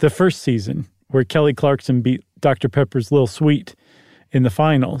the first season where Kelly Clarkson beat Dr. Pepper's Lil Sweet in the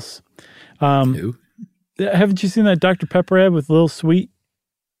finals. Haven't you seen that Dr. Pepper ad with Lil Sweet?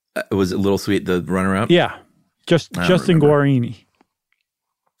 Was it Lil Sweet, the runner-up? Yeah. Justin Guarini.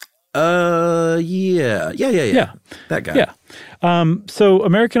 Yeah. That guy. Yeah. So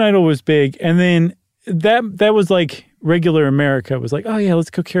American Idol was big, and then that was like regular America was like, oh yeah,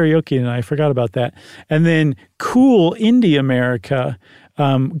 let's go karaoke, and I forgot about that. And then cool indie America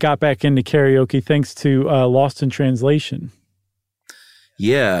got back into karaoke thanks to Lost in Translation.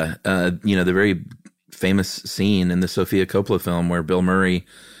 Yeah, the very famous scene in the Sofia Coppola film where Bill Murray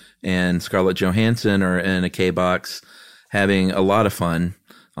and Scarlett Johansson are in a K-box having a lot of fun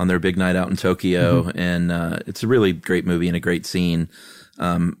on their big night out in Tokyo. Mm-hmm. And it's a really great movie and a great scene.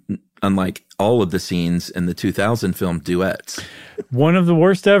 Unlike all of the scenes in the 2000 film Duets. One of the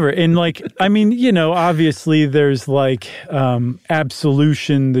worst ever. And like, I mean, obviously there's like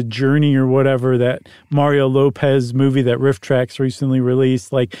Absolution, The Journey or whatever, that Mario Lopez movie that Riff Tracks recently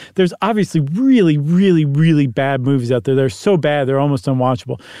released. Like there's obviously really, really, really bad movies out there. They're so bad, they're almost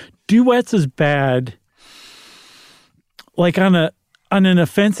unwatchable. Duets is bad, like on an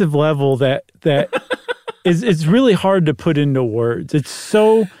offensive level that is it's really hard to put into words. It's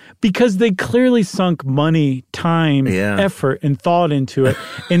so... Because they clearly sunk money, time, effort, and thought into it,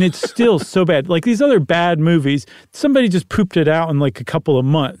 and it's still so bad. Like these other bad movies, somebody just pooped it out in like a couple of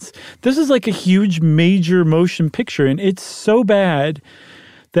months. This is like a huge, major motion picture, and it's so bad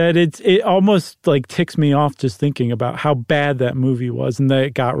that it almost like ticks me off just thinking about how bad that movie was and that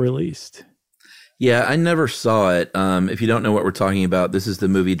it got released. Yeah, I never saw it. If you don't know what we're talking about, this is the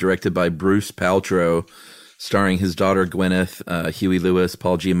movie directed by Bruce Paltrow, starring his daughter Gwyneth, Huey Lewis,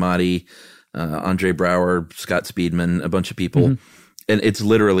 Paul Giamatti, Andre Braugher, Scott Speedman, a bunch of people. Mm-hmm. And it's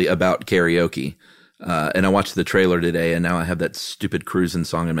literally about karaoke. And I watched the trailer today, and now I have that stupid cruising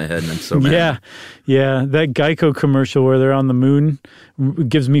song in my head, and I'm so mad. Yeah. That Geico commercial where they're on the moon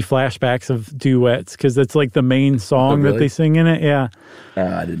gives me flashbacks of Duets, because that's like the main song that they sing in it. Yeah.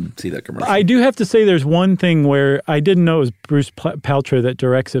 I didn't see that commercial. I do have to say there's one thing where I didn't know it was Bruce Paltrow that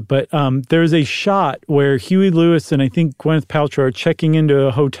directs it, but there's a shot where Huey Lewis and I think Gwyneth Paltrow are checking into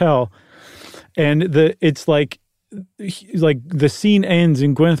a hotel, and it's like the scene ends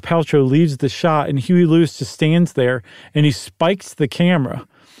and Gwyneth Paltrow leaves the shot and Huey Lewis just stands there and he spikes the camera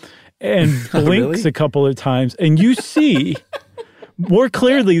and blinks a couple of times, and you see more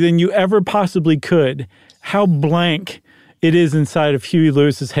clearly than you ever possibly could how blank it is inside of Huey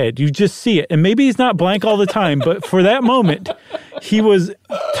Lewis's head. You just see it. And maybe he's not blank all the time, but for that moment, he was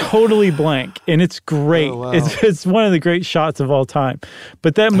totally blank. And it's great. Oh, wow. It's one of the great shots of all time.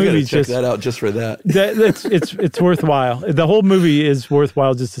 But that movie's check that out just for that. It's worthwhile. The whole movie is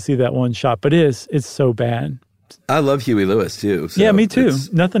worthwhile just to see that one shot. But it's so bad. I love Huey Lewis too. So yeah, me too.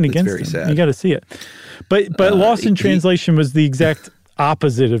 Nothing against him. Sad. You got to see it. But Lost in Translation was the exact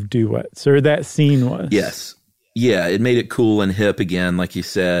opposite of Duets, or that scene was. Yes. Yeah, it made it cool and hip again, like you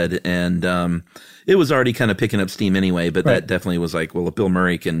said. And it was already kind of picking up steam anyway, but that definitely was like, well, if Bill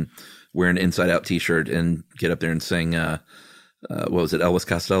Murray can wear an Inside Out T-shirt and get up there and sing, what was it, Elvis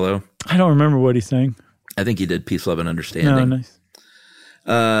Costello? I don't remember what he sang. I think he did Peace, Love, and Understanding. Oh,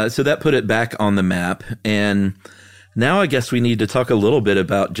 nice. So that put it back on the map. And now I guess we need to talk a little bit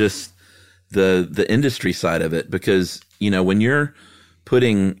about just the industry side of it, because, when you're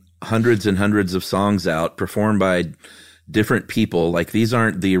putting hundreds and hundreds of songs out performed by different people, like these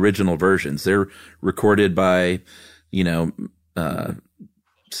aren't the original versions. They're recorded by,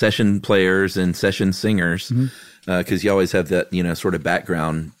 session players and session singers, because you always have that, sort of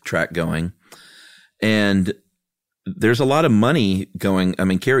background track going. And there's a lot of money going. I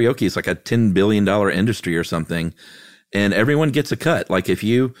mean, karaoke is like a $10 billion industry or something, and everyone gets a cut. Like if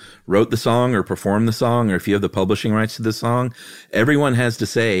you wrote the song or performed the song, or if you have the publishing rights to the song, everyone has to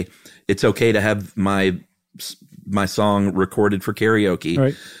say, it's okay to have my song recorded for karaoke,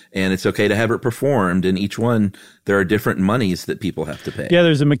 right, and it's okay to have it performed. And each one, there are different monies that people have to pay. Yeah,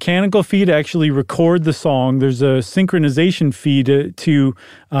 there's a mechanical fee to actually record the song. There's a synchronization fee to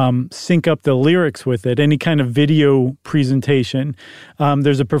sync up the lyrics with it, any kind of video presentation.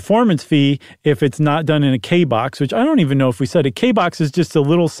 There's a performance fee if it's not done in a K-Box, which I don't even know if we said. A K-Box is just a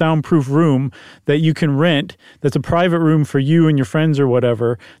little soundproof room that you can rent that's a private room for you and your friends or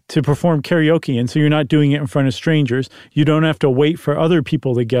whatever to perform karaoke in, so you're not doing it in front of strangers. You don't have to wait for other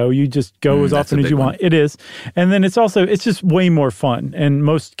people to go. You just go as often as you want. It is. And then it's just way more fun. And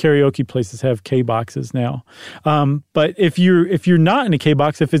most karaoke places have K-Boxes now. But if you're not in a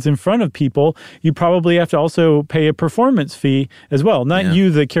K-Box, if it's in front of people, you probably have to also pay a performance fee as well. Not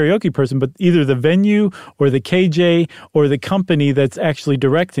you, the karaoke person, but either the venue or the KJ or the company that's actually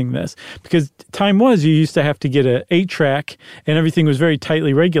directing this. Because time was, you used to have to get an 8-track and everything was very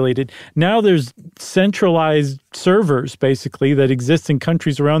tightly regulated. Now there's centralized servers, basically, that exist in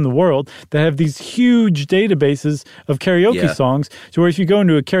countries around the world that have these huge databases of karaoke songs. So where if you go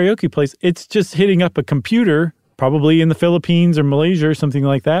into a karaoke place, it's just hitting up a computer, probably in the Philippines or Malaysia or something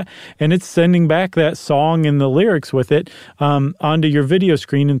like that, and it's sending back that song and the lyrics with it onto your video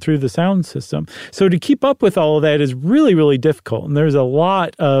screen and through the sound system. So to keep up with all of that is really, really difficult. And there's a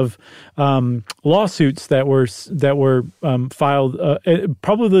lot of lawsuits that were filed.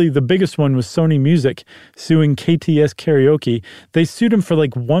 Probably the biggest one was Sony Music suing KTS Karaoke. They sued them for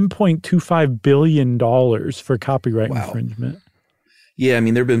like $1.25 billion for copyright infringement. Yeah, I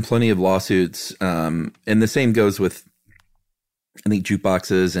mean, there have been plenty of lawsuits, and the same goes with, I think,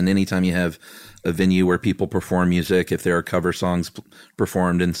 jukeboxes, and anytime you have a venue where people perform music, if there are cover songs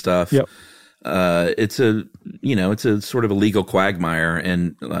performed and stuff, it's a sort of a legal quagmire,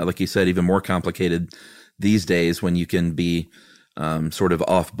 and like you said, even more complicated these days when you can be sort of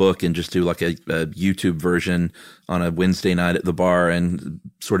off book and just do like a YouTube version on a Wednesday night at the bar and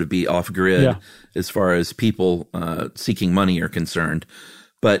sort of be off grid as far as people seeking money are concerned.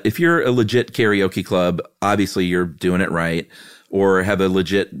 But if you're a legit karaoke club, obviously you're doing it right, or have a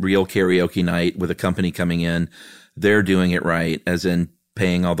legit real karaoke night with a company coming in, they're doing it right, as in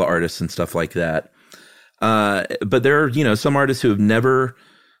paying all the artists and stuff like that. But there are, some artists who have never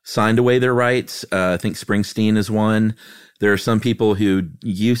signed away their rights. I think Springsteen is one. There are some people who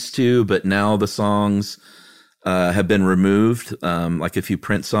used to, but now the songs have been removed. Like a few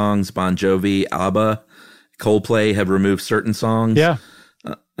Prince songs, Bon Jovi, ABBA, Coldplay have removed certain songs. Yeah.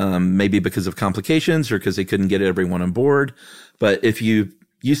 Maybe because of complications or because they couldn't get everyone on board. But if you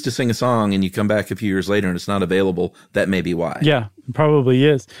used to sing a song and you come back a few years later and it's not available, that may be why. Yeah, probably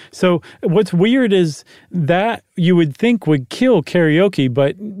is. So what's weird is that you would think would kill karaoke,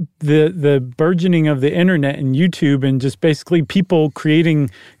 but the burgeoning of the internet and YouTube and just basically people creating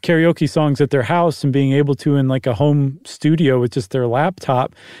karaoke songs at their house and being able to in like a home studio with just their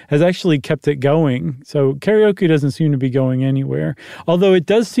laptop has actually kept it going. So karaoke doesn't seem to be going anywhere, although it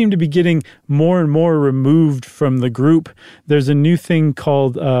does seem to be getting more and more removed from the group. There's a new thing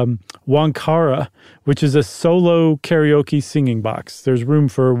called Wankara, which is a solo karaoke singing box. There's room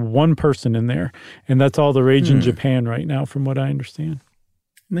for one person in there, and that's all the rage in Japan right now, from what I understand.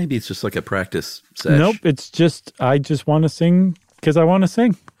 Maybe it's just like a practice session. Nope, it's just, I just want to sing because I want to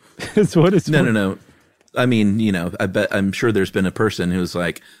sing. That's what it's for. No. I mean, I'm sure there's been a person who's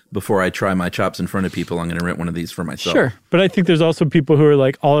like, before I try my chops in front of people, I'm going to rent one of these for myself. Sure, but I think there's also people who are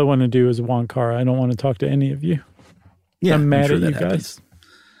like, all I want to do is Wankara. I don't want to talk to any of you. Yeah, I'm mad sure at you happens.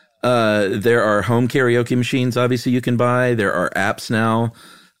 guys. There are home karaoke machines, obviously, you can buy. There are apps now.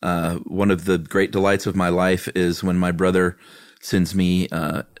 One of the great delights of my life is when my brother sends me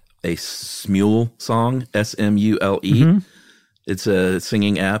a Smule song, Smule. Mm-hmm. It's a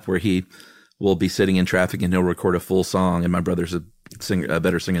singing app where he will be sitting in traffic and he'll record a full song. And my brother's a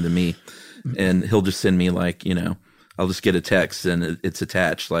better singer than me. And he'll just send me like, I'll just get a text and it's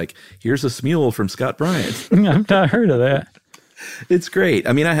attached like, here's a smule from Scott Bryant. I've not heard of that. It's great.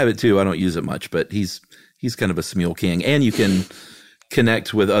 I mean, I have it too. I don't use it much, but he's kind of a smule king. And you can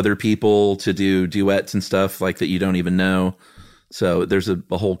connect with other people to do duets and stuff like that you don't even know. So there's a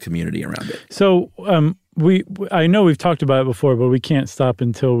whole community around it. So I know we've talked about it before, but we can't stop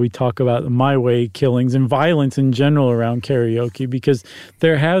until we talk about the My Way killings and violence in general around karaoke, because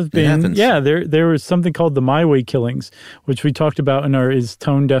there has been, there was something called the My Way killings, which we talked about in our Is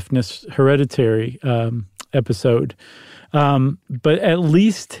Tone Deafness Hereditary episode. But at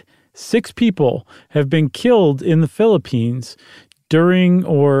least 6 people have been killed in the Philippines during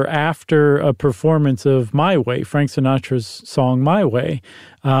or after a performance of My Way, Frank Sinatra's song My Way.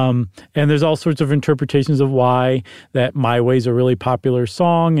 And there's all sorts of interpretations of why that My Way is a really popular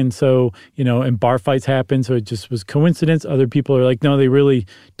song. And so, and bar fights happen, so it just was coincidence. Other people are like, no, they really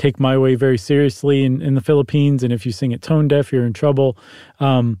take My Way very seriously in the Philippines. And if you sing it tone deaf, you're in trouble.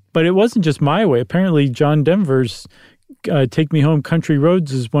 But it wasn't just My Way. Apparently, John Denver's Take Me Home Country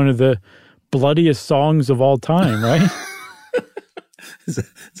Roads is one of the bloodiest songs of all time, right? Is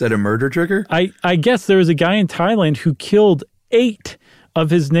that a murder trigger? I guess there was a guy in Thailand who killed 8 of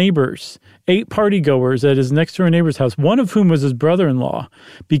his neighbors, 8 partygoers at his next door neighbor's house, one of whom was his brother-in-law,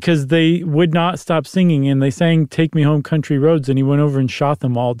 because they would not stop singing, and they sang Take Me Home Country Roads, and he went over and shot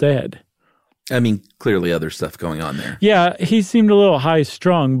them all dead. I mean, clearly other stuff going on there. Yeah, he seemed a little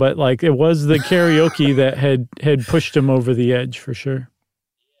high-strung, but like it was the karaoke that had pushed him over the edge for sure.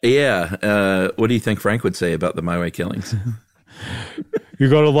 Yeah. What do you think Frank would say about the My Way killings? You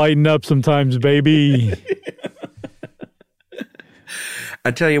got to lighten up sometimes, baby.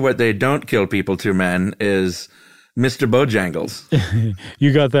 I tell you what they don't kill people to, man, is Mr. Bojangles.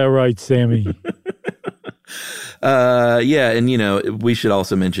 You got that right, Sammy. Yeah, and, we should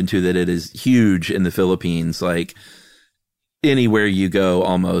also mention, too, that it is huge in the Philippines. Like, anywhere you go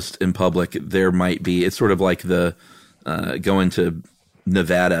almost in public, there might be. It's sort of like the going to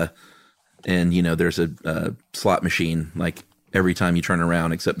Nevada and, there's a slot machine, like, every time you turn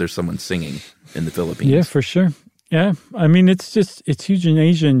around, except there's someone singing in the Philippines. Yeah, for sure. Yeah. I mean, it's huge in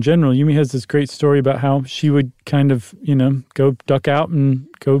Asia in general. Yumi has this great story about how she would kind of, go duck out and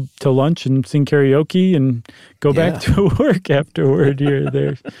go to lunch and sing karaoke and go back to work afterward here or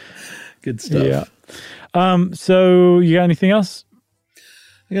there. Good stuff. Yeah. So you got anything else?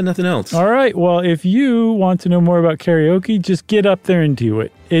 I got nothing else. All right. Well, if you want to know more about karaoke, just get up there and do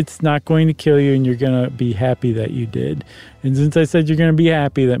it. It's not going to kill you, and you're going to be happy that you did. And since I said you're going to be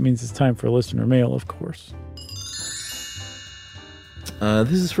happy, that means it's time for listener mail, of course.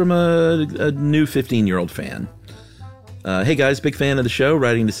 This is from a new 15-year-old fan. Hey, guys, big fan of the show,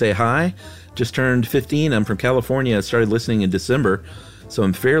 writing to say hi. Just turned 15. I'm from California. I started listening in December, so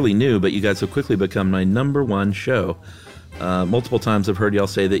I'm fairly new, but you guys have quickly become my number one show. Multiple times I've heard y'all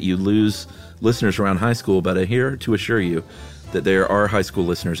say that you lose listeners around high school, but I'm here to assure you that there are high school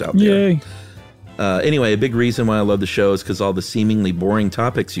listeners out there. Yay. Anyway, a big reason why I love the show is because all the seemingly boring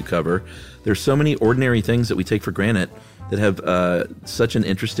topics you cover. There's so many ordinary things that we take for granted that have such an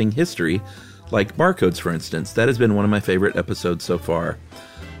interesting history, like barcodes, for instance. That has been one of my favorite episodes so far.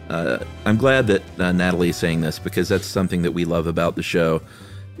 I'm glad that Natalie is saying this, because that's something that we love about the show,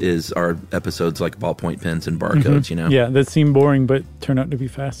 is our episodes like ballpoint pens and barcodes, Yeah, that seemed boring, but turned out to be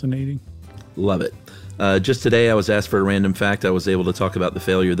fascinating. Love it. Just today, I was asked for a random fact. I was able to talk about the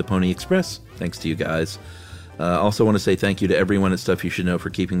failure of the Pony Express, thanks to you guys. Also want to say thank you to everyone at Stuff You Should Know for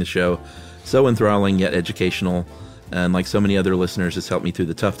keeping the show so enthralling yet educational. And like so many other listeners, it's helped me through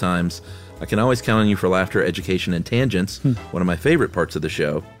the tough times. I can always count on you for laughter, education, and tangents, one of my favorite parts of the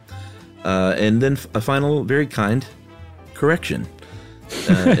show. And then a final, very kind correction.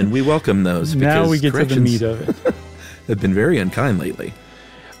 And we welcome those. Now we get to the meat of it. Have been very unkind lately.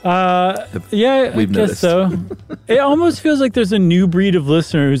 Yeah, I guess so. It almost feels like there's a new breed of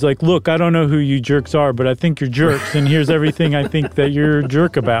listener who's like, look, I don't know who you jerks are, but I think you're jerks, and here's everything I think that you're a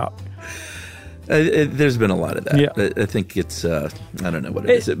jerk about. There's been a lot of that. Yeah. I think it's, I don't know what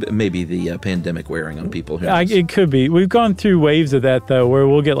it is. It may be the pandemic wearing on people. It could be. We've gone through waves of that, though, where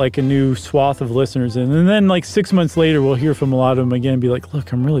we'll get like a new swath of listeners, and then like 6 months later, we'll hear from a lot of them again and be like,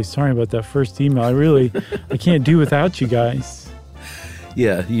 look, I'm really sorry about that first email. I can't do without you guys.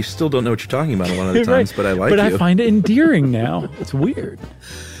 Yeah, you still don't know what you're talking about a lot of the times, right. But I like you. But I find it endearing now. It's weird.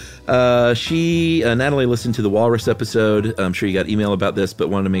 Natalie listened to the Walrus episode. I'm sure you got email about this, but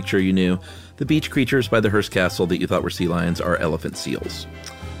wanted to make sure you knew the beach creatures by the Hearst Castle that you thought were sea lions are elephant seals.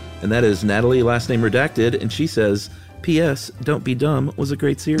 And that is Natalie, last name redacted, and she says, P.S. Don't Be Dumb was a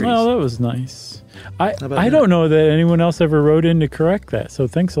great series. Oh, that was nice. I don't know that anyone else ever wrote in to correct that. So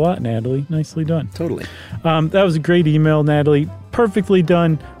thanks a lot, Natalie. Nicely done. Totally. That was a great email, Natalie. Perfectly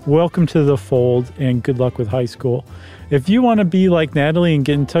done. Welcome to the fold, and good luck with high school. If you want to be like Natalie and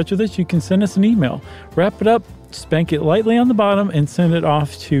get in touch with us, you can send us an email. Wrap it up, spank it lightly on the bottom, and send it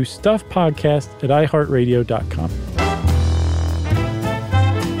off to stuffpodcast@iheartradio.com.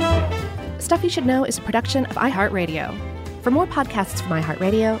 Stuff You Should Know is a production of iHeartRadio. For more podcasts from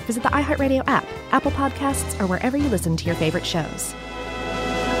iHeartRadio, visit the iHeartRadio app, Apple Podcasts, or wherever you listen to your favorite shows.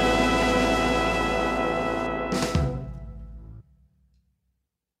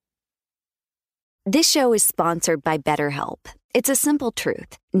 This show is sponsored by BetterHelp. It's a simple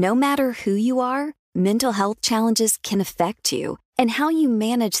truth. No matter who you are, mental health challenges can affect you, and how you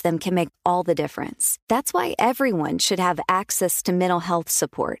manage them can make all the difference. That's why everyone should have access to mental health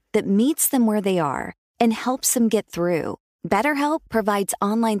support that meets them where they are and helps them get through. BetterHelp provides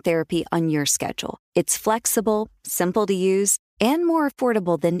online therapy on your schedule. It's flexible, simple to use, and more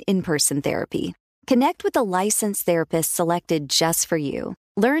affordable than in-person therapy. Connect with a licensed therapist selected just for you.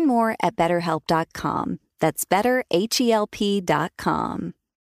 Learn more at BetterHelp.com. That's BetterHelp.com.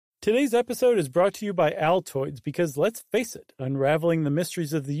 Today's episode is brought to you by Altoids because, let's face it, unraveling the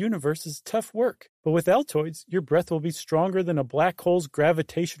mysteries of the universe is tough work. But with Altoids, your breath will be stronger than a black hole's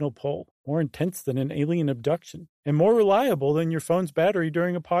gravitational pull, more intense than an alien abduction, and more reliable than your phone's battery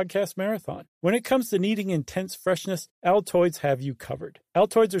during a podcast marathon. When it comes to needing intense freshness, Altoids have you covered.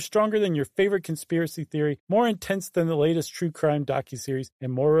 Altoids are stronger than your favorite conspiracy theory, more intense than the latest true crime docuseries,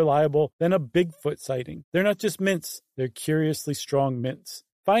 and more reliable than a Bigfoot sighting. They're not just mints, they're curiously strong mints.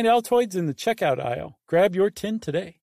 Find Altoids in the checkout aisle. Grab your tin today.